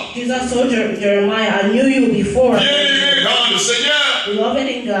forme. Jesus told Jeremiah, I knew you before. Bien-aimé dans le Seigneur, Beloved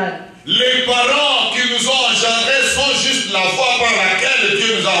in God, les parents qui nous ont engendrés sont juste la voie par laquelle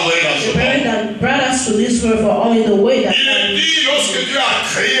Dieu nous a envoyés dans the ce parent monde. that brought us to this world for only the way that Il est dit, lorsque Dieu a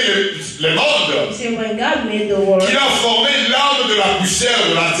créé le monde, He said when God made the world, qu'il a formé l'âme de la poussière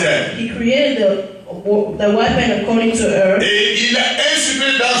de la terre. He created the weapon according to earth Et il a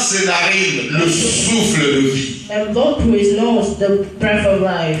insufflé dans ses narines le souffle de vie. and blow through His nose the breath of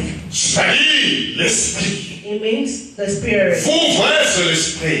life. C'est-à-dire l'esprit. It means the spirit. Vous, vrai, c'est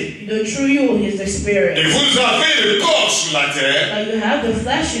l'esprit. The true you is the Et spirit. vous avez le corps sur la terre Like you have the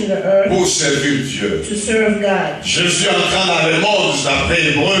flesh in the earth pour servir Dieu. to serve God. Jésus entrant dans le monde, d'après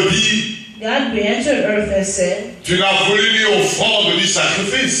Hébreu, dit, God entered earth and said, tu n'as voulu ni offrande ni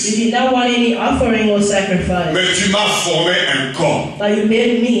sacrifice, you did not want any offering or sacrifice, mais tu m'as formé un corps. but you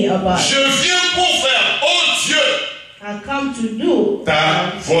made me a body. Je viens pour faire, oh Dieu, I come to do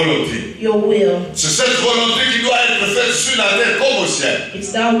ta volonté. your will. C'est cette volonté qui doit être faite sur la terre comme au ciel.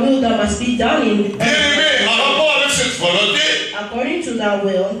 It's that will that must be done in Bien-aimé, en rapport avec cette volonté, according to that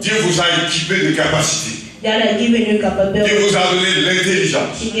will. Dieu vous a équipé de capacités. God has given you Dieu capability. vous a donné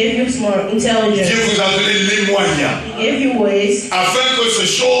l'intelligence. He gave you more Dieu intelligence. vous a donné les moyens He gave you ways afin que ces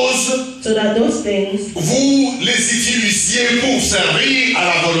choses so that those things, vous les utilisiez pour servir à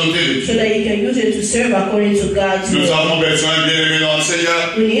la volonté de Dieu. so that you can use it to serve according to God's Nous will. avons besoin, bien-aimés dans le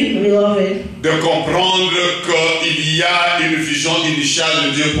Seigneur, We need, beloved, de comprendre qu'il y a une vision initiale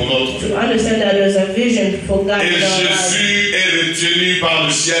de Dieu pour notre vie. to understand that there's a vision for God Et in our lives. Jésus est retenu par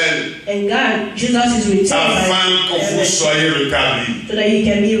le ciel And God, Jesus is returned afin que vous soyez rétablis. so that you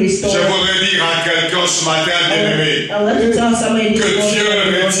can be Je restored. voudrais dire à quelqu'un ce matin, bien-aimé, I would like to tell somebody this que Dieu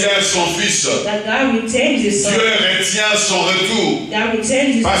morning retient son Fils. that God retains His Son. Dieu retient son retour God retains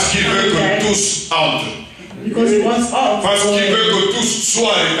His parce qu'il veut Son que tous entrent. because He wants all to Parce go qu'il in. veut que tous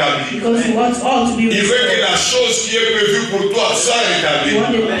soient rétablis. Because He wants all to be Il veut que restored. la chose qui est prévue pour toi soit He rétablie.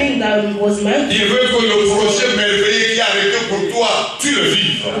 wants the thing that was meant to Il veut que le projet merveilleux qui est arrêté pour toi, tu le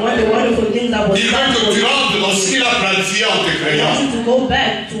vives. He wants the wonderful thing that was Il veut meant que for tu you. rentres dans ce qu'il a planifié en te He créant. wants you to go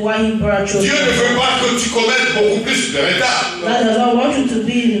back to why He brought you. Dieu ne veut pas que tu commettes beaucoup plus de retard. God does not want you to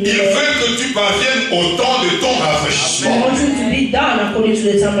be in the Il middle. veut que tu parviennes au temps de ton He rafraîchissement. wants you to be done according to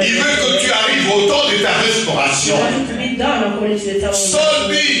the time of Il veut que tu arrives au temps de ta He restauration. wants you to be done according to the time of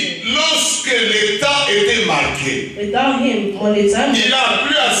Saul dit, lorsque les temps étaient marqués, Without Him, when the time il a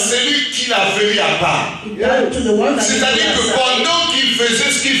plu à celui qui l'avait mis à part. He died to the one that C'est-à-dire que pendant qu'il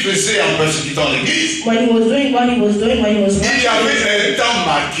faisait ce qu'il faisait en persécutant l'église, when He was doing what He was doing, when He was il y avait un temps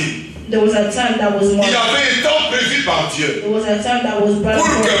marqué. there was a time that was Il y marked. avait un temps prévu par Dieu There was a time that was brought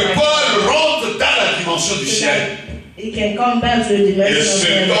pour que forth Paul rentre dans la dimension du so ciel. that He can come back to the Et dimension of ce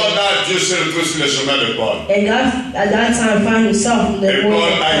heaven. temps-là, Dieu s'est retrouvé sur le chemin de Paul. And God at that time found Himself in the Et world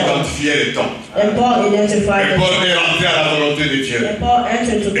Paul of a Paul. identifié le temps. And Paul identified Et the Paul time. est rentré à la volonté de Dieu. And Paul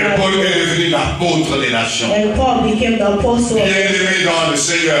entered to Et God's Paul est will. devenu l'apôtre des nations. And Paul became the apostle of Bien-aimé dans le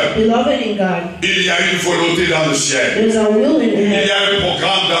Seigneur, beloved in God. il y a une volonté dans le ciel. There's a will in Il y heaven. a un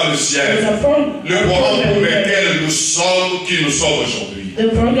programme dans le There's ciel. a Le programme pour program in heaven. lequel nous sommes qui nous sommes aujourd'hui. The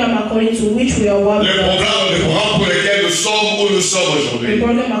program according to which we are what we Le programme pour lequel nous sommes où nous sommes The aujourd'hui.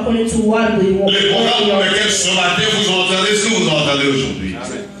 program according to what we want. Le programme pour lequel ce matin vous entendez ce que vous entendez aujourd'hui.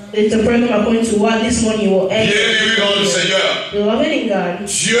 It's a program according to what this morning you will end. Bien-aimé dans le Seigneur, Beloved in God,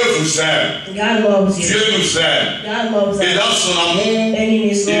 Dieu vous aime. God loves you. Dieu nous aime. God loves Et us. dans son amour, And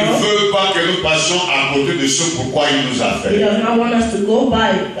in His il ne love, veut pas que nous passions à côté de ce pourquoi il nous a He fait. does not want us to go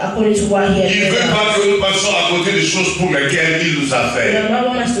by according to what He has Il ne veut done. pas que nous passions à côté des choses pour lesquelles il nous a He fait. does not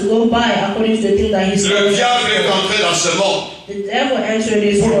want us to go by according to the thing that He's Le done. diable est entré dans ce monde The devil entered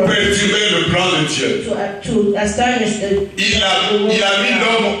this pour world perturber le plan de Dieu. to astonish the Il a mis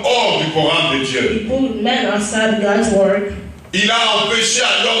l'homme hors du programme de Dieu. He put men outside God's word. Il a empêché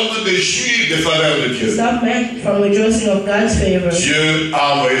à l'homme de jouir des faveurs de He Dieu. stopped men from rejoicing of God's favor. Dieu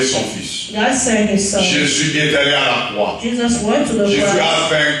a envoyé son Fils. God sent His Son. Jésus est allé à la croix. Jesus went to the Jésus cross.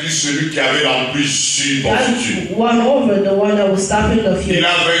 a vaincu celui qui avait l'emprise sur ton futur. God won over the one that was stopping the Il future.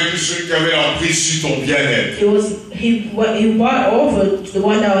 a vaincu celui qui avait l'emprise sur ton bien-être. He won over the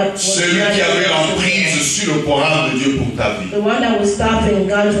one that was Celui qui avait l'emprise sur le programme de Dieu pour ta vie. the one that was stopping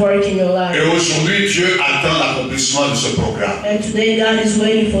God's work in your life. Et aujourd'hui, Dieu attend l'accomplissement de ce programme. And today God is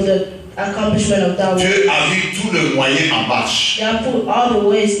waiting for the accomplishment of that work. Dieu a mis tous les moyens en marche God put all the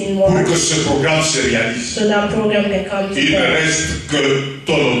ways in pour work que ce programme se réalise. so that program can come Il ne together. reste que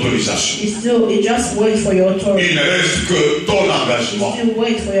ton autorisation. It just waits for your authority. Il ne reste que ton It engagement. still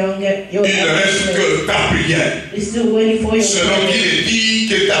waits for your Il ne reste engagement. que ta prière. It's still waiting for your Selon qu'il prayer. est dit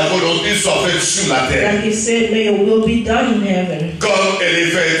que ta volonté soit faite sur la terre, Like He said, may your will be done in heaven. comme elle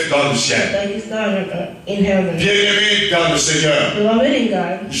est faite dans le ciel. Like it's done in heaven. Bien-aimé dans le Seigneur, Beloved in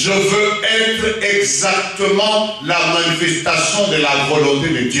God, je veux être exactement la manifestation de la volonté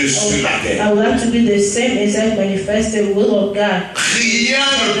de Dieu sur la terre. I would like to be the same exact manifested will of God. Rien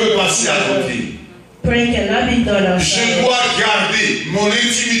ne peut passer à côté. Prayer cannot be done Je outside. dois garder mon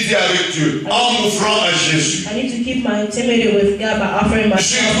intimité avec Dieu en m'offrant à Jésus. I need to keep my intimacy with God by offering Je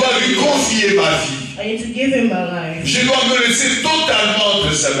myself. dois lui confier ma vie. I need to give Him my life. Je dois me laisser totalement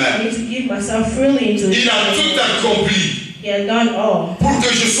entre ses I mains. need to give myself freely into His Il a hands. tout accompli He has done all, pour que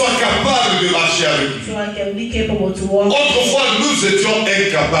je sois capable de marcher avec lui. so I can be capable to walk. Autrefois, nous étions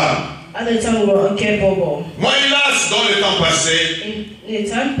incapables. At the time we were incapable. Moi, hélas, dans le temps passé, In the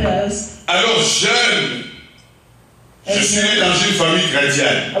time past, alors jeune, je suis né dans une famille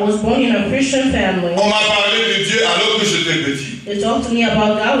chrétienne. I was born in a Christian family. On m'a parlé de Dieu alors que j'étais petit. They talked to me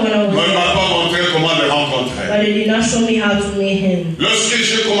about God when I was On ne m'a young, pas montré comment le rencontrer. but they did not show me how to meet Him. Lorsque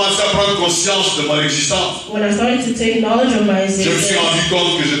j'ai commencé à prendre conscience de mon existence, When I started to take knowledge of my je me suis existence, rendu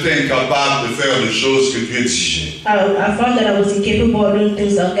compte que j'étais incapable de faire les choses que Dieu exigeait. I found that I was incapable of doing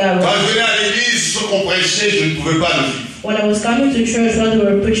things that God Quand wanted. je venais à l'église, ce qu'on prêchait, je ne pouvais pas le vivre. When I was coming to church while they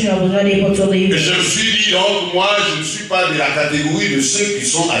were preaching, I was not able to leave. Et je me suis dit, donc, moi, je ne suis pas de la catégorie de ceux qui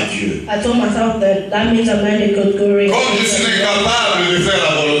sont à Dieu. I told myself that means I'm not in the category. Comme je suis incapable de faire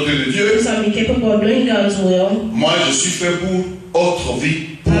la volonté de Dieu, Because I'm incapable of doing God's will. moi, je suis fait pour autre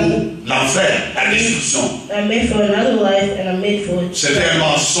vie, pour l'enfer, la destruction. I'm made for another life and I'm made for it. C'était un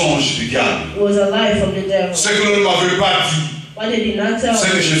mensonge du diable. It was a lie from the devil. Ce que l'on ne m'avait pas dit, Why did he not tell c'est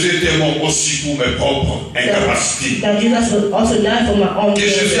que me Jésus était mort aussi pour mes propres incapacités. that Jesus would also die for my own Que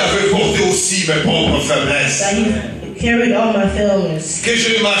Jésus failures? avait porté aussi mes propres faiblesses. That he carried all my failures. Que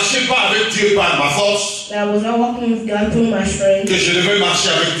je ne marchais pas avec Dieu par ma force. That I was not walking with God through my strength. Que je devais marcher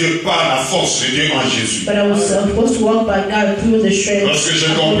avec Dieu par la force de Dieu en Jésus. But I was supposed to walk by God through the strength. Lorsque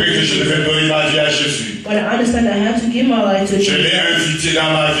j'ai compris que je devais donner ma vie à Jésus, When I understand I have to give my life to je Jesus, l'ai invité dans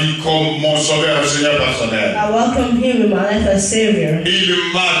ma vie comme mon sauveur et Seigneur personnel. I welcome him in my life as Savior. Il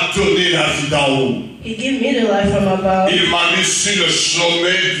m'a donné la vie d'en haut. He gave me the life from above. Il m'a mis sur le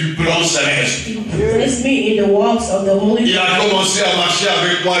sommet du plan céleste. He placed me in the walks of the Holy Il a commencé à marcher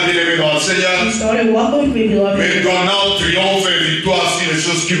avec moi, bien-aimé dans le Seigneur, He started walking with me, beloved, mais donnant triomphe et victoire sur les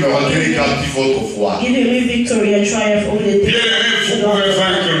choses qui me rendaient captif autrefois. giving me victory and triumph over the things. Bien-aimé, vous pouvez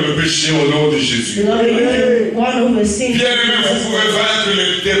vaincre le péché au nom de Jésus. Beloved, you can one over sin. Bien-aimé, vous pouvez vaincre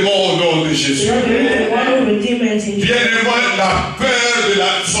les démons au nom de Jésus. Beloved, you can one over demons in Jesus. Bien-aimé, la peur de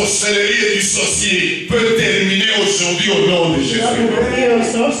la sorcellerie et du sorcier peut terminer aujourd'hui au nom de Jésus. Beloved, fear of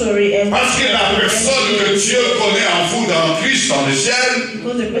sorcery and Parce que la personne que Dieu connaît en vous dans Christ dans le ciel,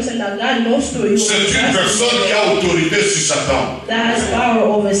 because the person that God knows through you c'est une personne qui a autorité sur Satan. that has power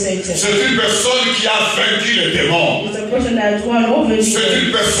over Satan. C'est une personne qui a vaincu les démons. It's a person that has won over C'est demons.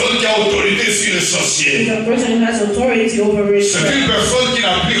 une personne qui a autorité sur les It's sorciers. a person who has authority over it. C'est une personne qui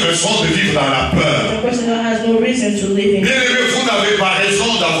n'a plus raison de vivre dans la It's peur. a person that has no reason to live in. Bien-aimé, vous n'avez pas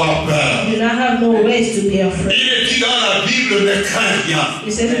raison d'avoir peur. You do not have no ways to be afraid. Il est dit dans la Bible, ne crains rien.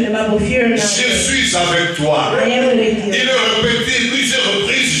 It says in the Bible, fear not. Je suis avec toi. I am with you. Il a répété plusieurs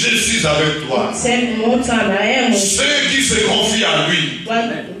reprises, je suis avec toi. Said more time, I am with you. Ceux qui se confient à lui,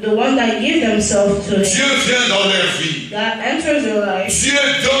 But the one that give themselves to Dieu him, vient dans leur vie. God enters their life, Dieu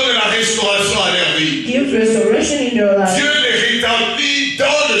donne la restauration à leur vie. gives restoration in their life. Dieu les rétablit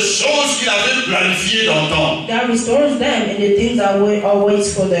dans les choses qu'il avait planifiées d'antan. God restores them in the things that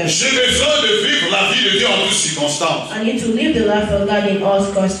awaits for them. J'ai besoin de vivre la vie de Dieu en toutes circonstances. I need to live the life of God in all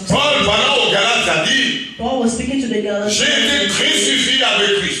circumstances. Paul, parlant aux Galates, a dit, Paul was speaking to the j'ai été Galatians. crucifié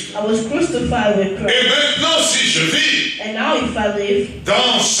avec Christ. I was crucified with Et Christ. maintenant, si je vis And now if I live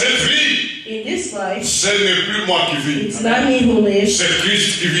dans cette vie, in this life, ce n'est plus moi qui vis. it's not me who lives, C'est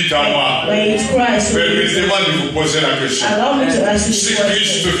Christ qui vit en moi. but it's Christ who lives. Permettez-moi de vous poser la question. Allow me to ask you Si this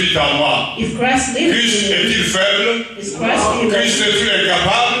Christ question. vit en moi, If Christ lives Christ in you, est-il faible? is Christ able? Christ est-il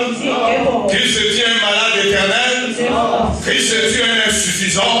incapable? Is he capable? Christ est-il un malade éternel? Is he able? Christ est-il un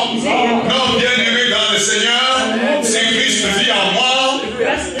insuffisant? Non, bien-aimé dans le Seigneur, si Christ vit en moi,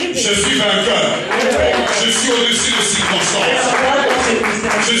 Christ lives je in suis vainqueur. Je suis au-dessus des circonstances.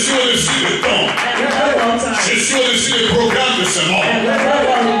 Je suis au-dessus du temps. Je suis au-dessus des programmes de ce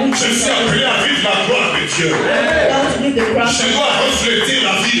monde. Je suis appelé à vivre la gloire de Dieu. Je dois refléter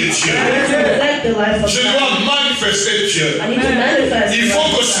la vie de Dieu. Je dois manifester Dieu. Il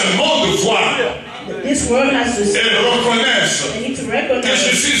faut que ce monde voie This world has to et reconnaisse I need to que recognize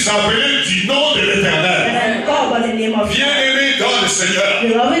je suis appelé du nom de l'Éternel. that I'm called by the name of God. Bien-aimé dans le Seigneur,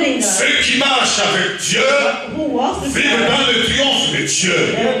 Beloved in God, ceux qui marchent avec Dieu who walks with vivent God, dans le triomphe de Dieu,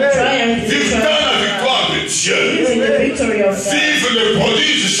 and triumph in vivent dans la victoire de Dieu, lives in the victory of God. vivent le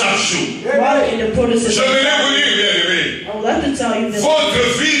prodige chaque jour. Walk in the promises Je of voulais God. vous dire, bien-aimé, I would like to tell you that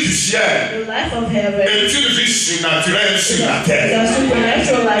votre vie du ciel the life of heaven est une vie surnaturelle sur la is terre. a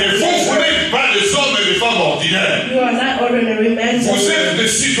supernatural Et life. vous n'êtes pas des hommes et des femmes ordinaires. You are not ordinary men. Vous êtes des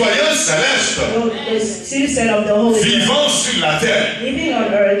citoyens célestes The citizen of the Holy Spirit, vivant sur la terre. living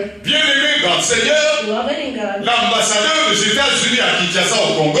on earth, Bien-aimés dans le Seigneur, beloved in God, l'ambassadeur des États-Unis à Kinshasa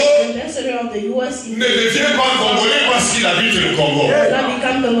au Congo ambassador of the U.S. ne devient pas congolais parce qu'il habite le Congo. does not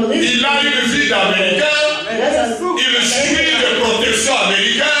become Congolese. Il a une vie d'Américain, il jouit de protection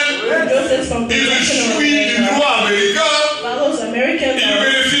américaine, il jouit du droit américain, Follows American il law,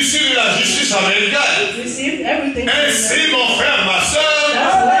 bénéficie de la justice américaine. receive everything from Ainsi, them. mon frère, ma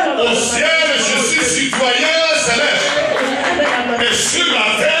soeur, au ciel, je suis citoyen céleste. Et sur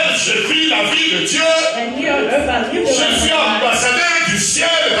la terre, je vis la vie de Dieu. And here on earth, I live the Je suis life of God. ambassadeur du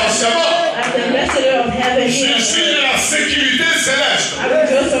ciel dans ce monde. I'm the ambassador of heaven Je here. suis de la sécurité céleste. I'm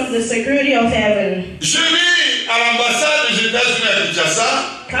just of the security of heaven. Je vis à l'ambassade des États-Unis à Kinshasa.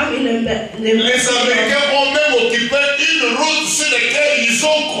 Come in the Les Américains ont même occupé une route sur laquelle ils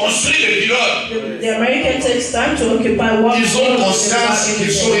ont construire les pylônes. The Americans takes time to occupy one. Ils ont conscience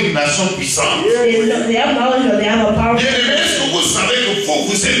qu'ils sont une nation puissante. They have knowledge that they have a powerful. Bien-aimés, est-ce que vous savez que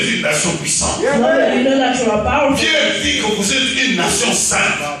vous êtes une nation puissante? You know that you are powerful. Dieu dit que vous êtes une nation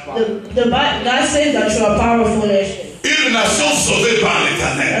sainte. God says that you are a powerful nation. Une nation sauvée par A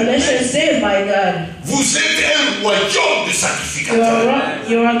l'Éternel. nation saved by God. Vous êtes un royaume de sacrificateurs.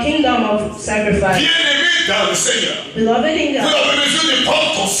 You are a kingdom of sacrifice. Bien-aimés dans le Seigneur. Beloved in Vous God. avez besoin de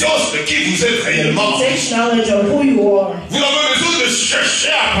prendre conscience de qui vous êtes réellement. Take knowledge of who you are. Vous avez besoin de chercher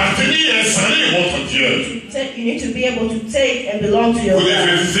à appartenir et servir votre Dieu. You need to be able to take and belong to your Vous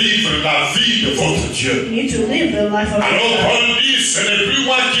devez God. vivre la vie de votre Dieu. You need to live the life of Alors God. Paul dit, ce n'est plus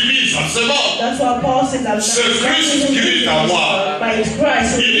moi qui vis forcément. That's why Paul says that C'est Christ qui vit en moi. by His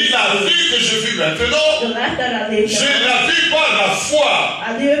Christ. Il dit la vie que je vis maintenant, The life that I live je now, la vis par la foi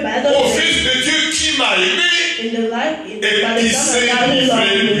I live by the au Fils de Dieu qui m'a aimé in the life by et the qui Son s'est of God who livré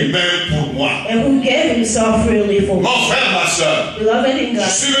loved me lui-même pour moi. and who gave Himself freely for me. Mon frère, ma soeur, Beloved in je God,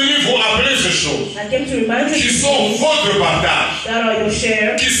 suis venu vous rappeler ces choses I came to remind you qui these sont things votre partage, that are your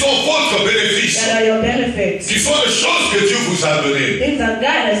share, qui sont votre bénéfice, that are your benefits, qui sont les choses que Dieu vous a données. things that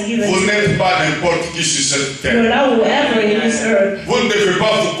God has given Vous you. n'êtes pas n'importe qui sur cette You're terre. not whoever in this earth. Vous ne devez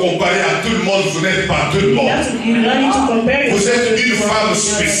pas vous comparer à tout le monde, vous n'êtes pas tout le monde. You don't need to compare Vous yourself êtes to une femme anyone.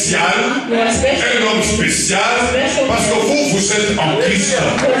 spéciale, You are special un homme spécial, parce que vous êtes en Christ.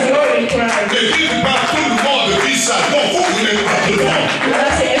 because you're in Christ. Ne dites pas tout le monde vit ça. Non, vous n'êtes pas tout le monde. You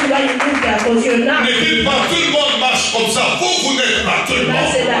don't say everybody lives that because you're not. Ne dites pas tout le monde marche comme ça. Vous n'êtes pas tout le You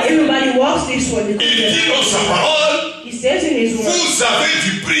don't say monde. that everybody walks this way because Il you're dit not. dans sa parole, He says in His word, vous avez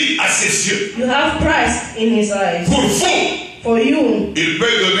du prix à ses yeux. you have Christ in His eyes. Pour vous, For you, il peut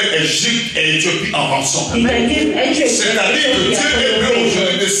donner Égypte et Éthiopie en rançon. He can give entry. C'est-à-dire que Dieu est prêt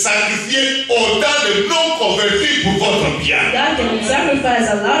aujourd'hui de sacrifier autant de non-convertis pour votre bien. God can sacrifice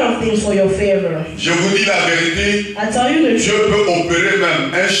a lot of things for your favor. Je vous dis la vérité, I tell you the Dieu truth. peut opérer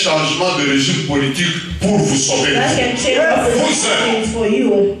même un changement de régime politique pour vous sauver. God can change up the things for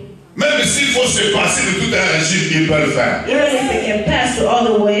you. Même s'il faut se passer de tout un régime, il peut le faire. Even if it can pass to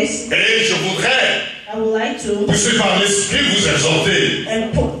other ways, Et je voudrais, I would like to poussé par l'Esprit, vous exhorter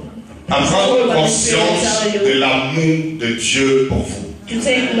and put à prendre conscience de l'amour de Dieu pour vous. to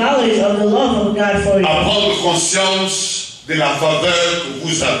take knowledge of the love of God for you. À prendre conscience de la faveur que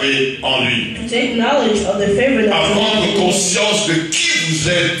vous avez en lui. To take knowledge of the favor À that you prendre have in Him. conscience de qui vous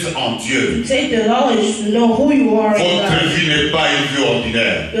êtes en Dieu. To take the knowledge to know who you are in Votre God. vie n'est pas une vie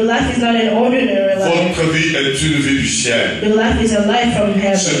ordinaire. Your life is not an ordinary life. Votre vie est une vie du ciel. Your life is a life from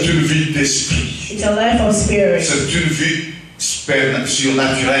C'est heaven. une vie d'esprit. It's a life of spirit. C'est une vie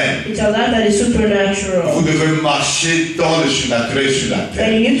surnaturelle. It's a life that is Vous supernatural. devez marcher dans le surnaturel sur la And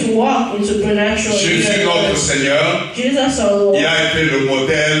terre. you need to walk in supernatural. Jésus, notre Seigneur, Jesus our Lord il a été le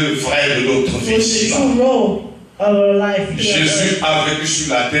modèle vrai de notre vie was the ici-bas. true role of our life here on Jésus earth. a vécu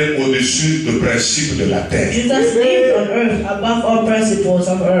sur la terre au-dessus des principes de la terre. Jesus lived on earth above all principles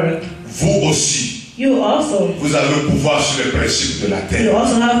of earth. Vous aussi, You also, vous avez le pouvoir sur les principes de la you terre.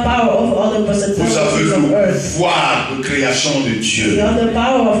 also have power over all the Vous avez principalities of le earth. pouvoir de création de You Dieu. have the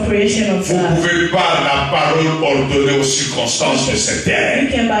power of creation of Vous God. pouvez par la parole ordonner aux circonstances de cette terre. You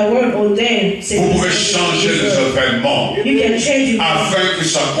can by word ordain Vous pouvez changer les événements You can change it afin que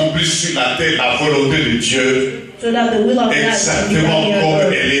s'accomplisse sur la terre la volonté de Dieu so that the will of God can be exactement done here on comme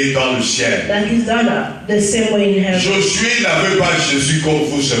earth. elle est dans le ciel. That is done the same way in heaven. Josué n'avait pas Jésus comme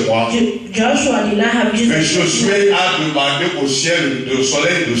vous et moi. Joshua did not have Mais Jesus. Josué a demandé au ciel, au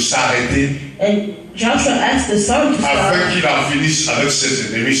soleil de s'arrêter And Joshua asked the sun to stop afin qu'il en finisse avec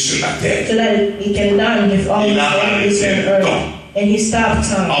ses ennemis sur la terre. so that he can done with all his Il a enemies arrêté on le earth. temps. And he stopped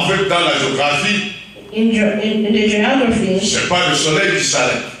time. En fait, dans la géographie, In the geography, c'est pas le soleil qui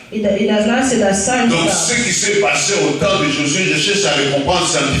s'arrête. it does not say that sun Donc, stops. ce qui s'est passé au temps de Josué, je cherche à le comprendre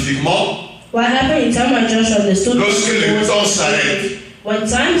scientifiquement, What happened in time when Joshua understood lorsque le temps s'arrête, when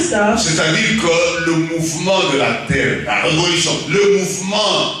time stops, c'est-à-dire que le mouvement de la terre, la révolution, le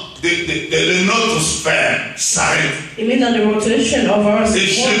mouvement de notre sphère s'arrête. it means that the rotation of our Et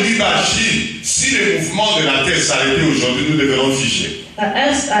je m'imagine, si le mouvement de la terre s'arrêtait aujourd'hui, nous devrions figer. I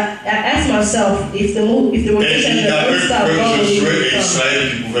asked myself if the Et rotation il of n'y the avait earth stopped, que what would Josué et become? Israël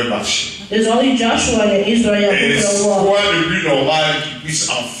qui pouvaient marcher. There's only Joshua and Israel Et who can walk. quoi le plus normal qu'ils puissent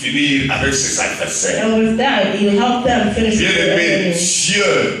en finir avec ses adversaires. And with that, you help them finish with their Bien-aimé, enemies. Dieu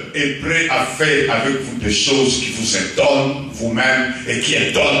est prêt à faire avec vous des choses qui vous étonnent vous-même et qui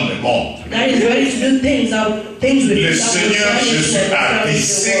étonnent le monde. God is ready to do things with Le you. Seigneur Jésus a dit,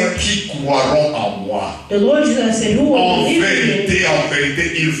 ceux qui croiront en moi, The Lord Jesus said, who will en believe in me? vérité, en en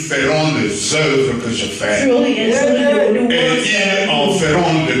vérité, ils feront les œuvres que je fais. Truly and truly they will do Et works ils that en I do.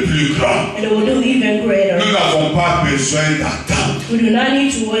 feront de plus grands. And they will do even greater. Nous n'avons pas besoin d'attendre. We do not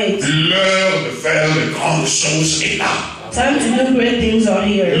need to wait. L'heure de faire de grandes choses est là. Time to do great things are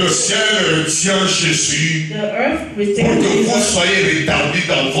here. Le ciel retient Jésus The earth pour retains que vous Jesus soyez rétablis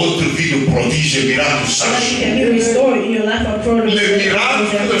dans votre vie de prodige et miracle so chaque that you jour. can be restored in your life of produce. Les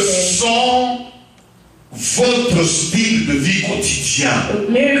miracles every day. sont votre style de vie quotidien.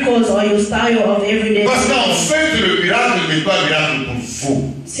 Miracles are your style of everyday Parce qu'en living. fait, le miracle n'est pas un miracle pour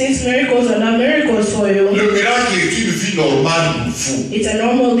vous. Since miracles are not miracles for you, Le miracle est une vie normale pour vous. it's a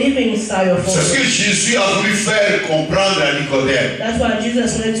normal living style for C'est ce you. que Jésus a voulu faire comprendre à Nicodème. That's why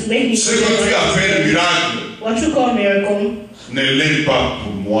Jesus wanted to make me Ce que tu as fait le miracle what you call miracle ne l'est pas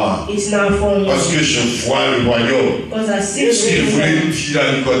pour moi. is not for me. Parce que je vois le royaume. Because I see Ce qu'il the voulait kingdom. dire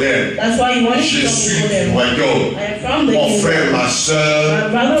à Nicodème. That's why he wanted Je to suis come du before them. royaume. I am from the Mon kingdom. frère, ma soeur,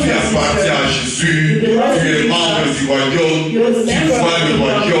 tu appartiens à Jésus. Tu es membre du royaume. Tu vois le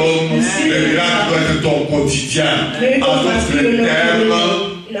royaume. Le miracle doit être ton quotidien. En d'autres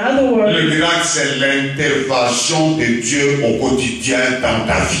termes, In other words, le miracle, c'est l'intervention de Dieu au quotidien dans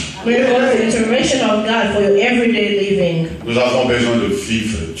ta vie. miracle is the intervention of God for your everyday living. Nous avons besoin de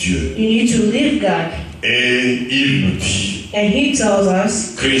vivre Dieu. You need to live God. Et il nous dit, And he tells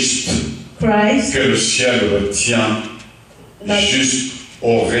us, Christ, Christ, que le ciel retient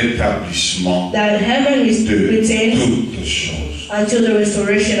jusqu'au rétablissement that heaven is de retained toutes choses. until the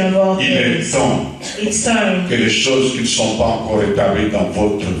restoration of all Il est things. temps It's time. que les choses qui ne sont pas encore rétablies dans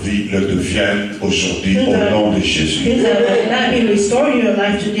votre vie le deviennent aujourd'hui au nom de Jésus. Things that have not been restored in your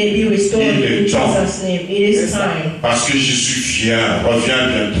life today be restored in Jesus' name. It is time. Parce que Jésus revient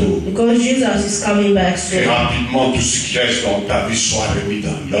bientôt. Because Jesus is coming back Et soon. rapidement, tout ce qui reste dans ta vie soit remis dans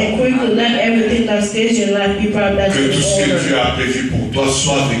And l'ordre. quickly let everything that stays in your life be brought back to Que tout ce que order. Dieu a prévu pour toi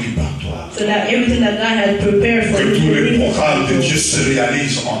soit vécu par toi. So that everything that God had prepared for Que you tous to les live programmes de in. Dieu se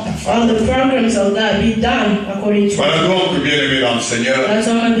réalisent en ta All faveur. the programs of God be done according to Voilà donc, bien-aimé dans le Seigneur, That's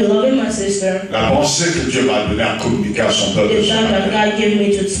all my beloved, my sister. la pensée que Dieu m'a donnée à communiquer à son peuple The ce time that matin. God gave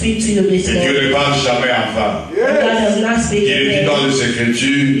me to speak to you this Et Dieu morning. ne parle jamais en vain. God does not speak Il in est dit dans vain. les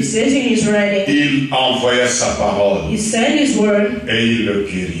Écritures, He says in his writing, il envoya sa parole he sent his word et il le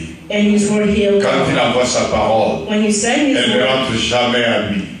guérit. and his word healed. Quand il envoie sa parole, When he sent his elle ne word, rentre jamais à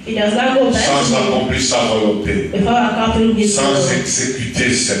lui, he does not go back sans to him accomplir sa volonté, without accomplishing his sans will,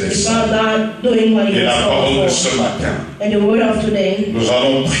 exécuter ses desseins. without not doing what he Et was la parole de called ce for. matin, And the word of today, nous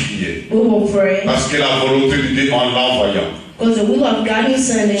allons prier. we will pray. Parce que la volonté de Dieu en l'envoyant, Because the will of God in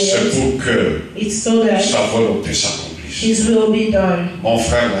sending c'est it, pour que it's so that sa volonté s'accomplisse. his will be done. Mon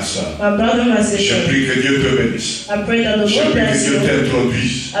frère, ma soeur, My brother, my je sister, prie que Dieu te bénisse. I pray that the Je Lord prie que bless Dieu you.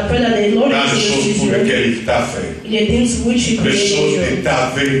 t'introduise I pray that the Lord dans les choses introduces pour you lesquelles il t'a fait. in the things which He Les choses created de you.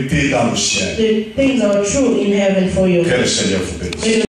 ta vérité dans le ciel. The things that are true in heaven for you. Que le Seigneur vous bénisse.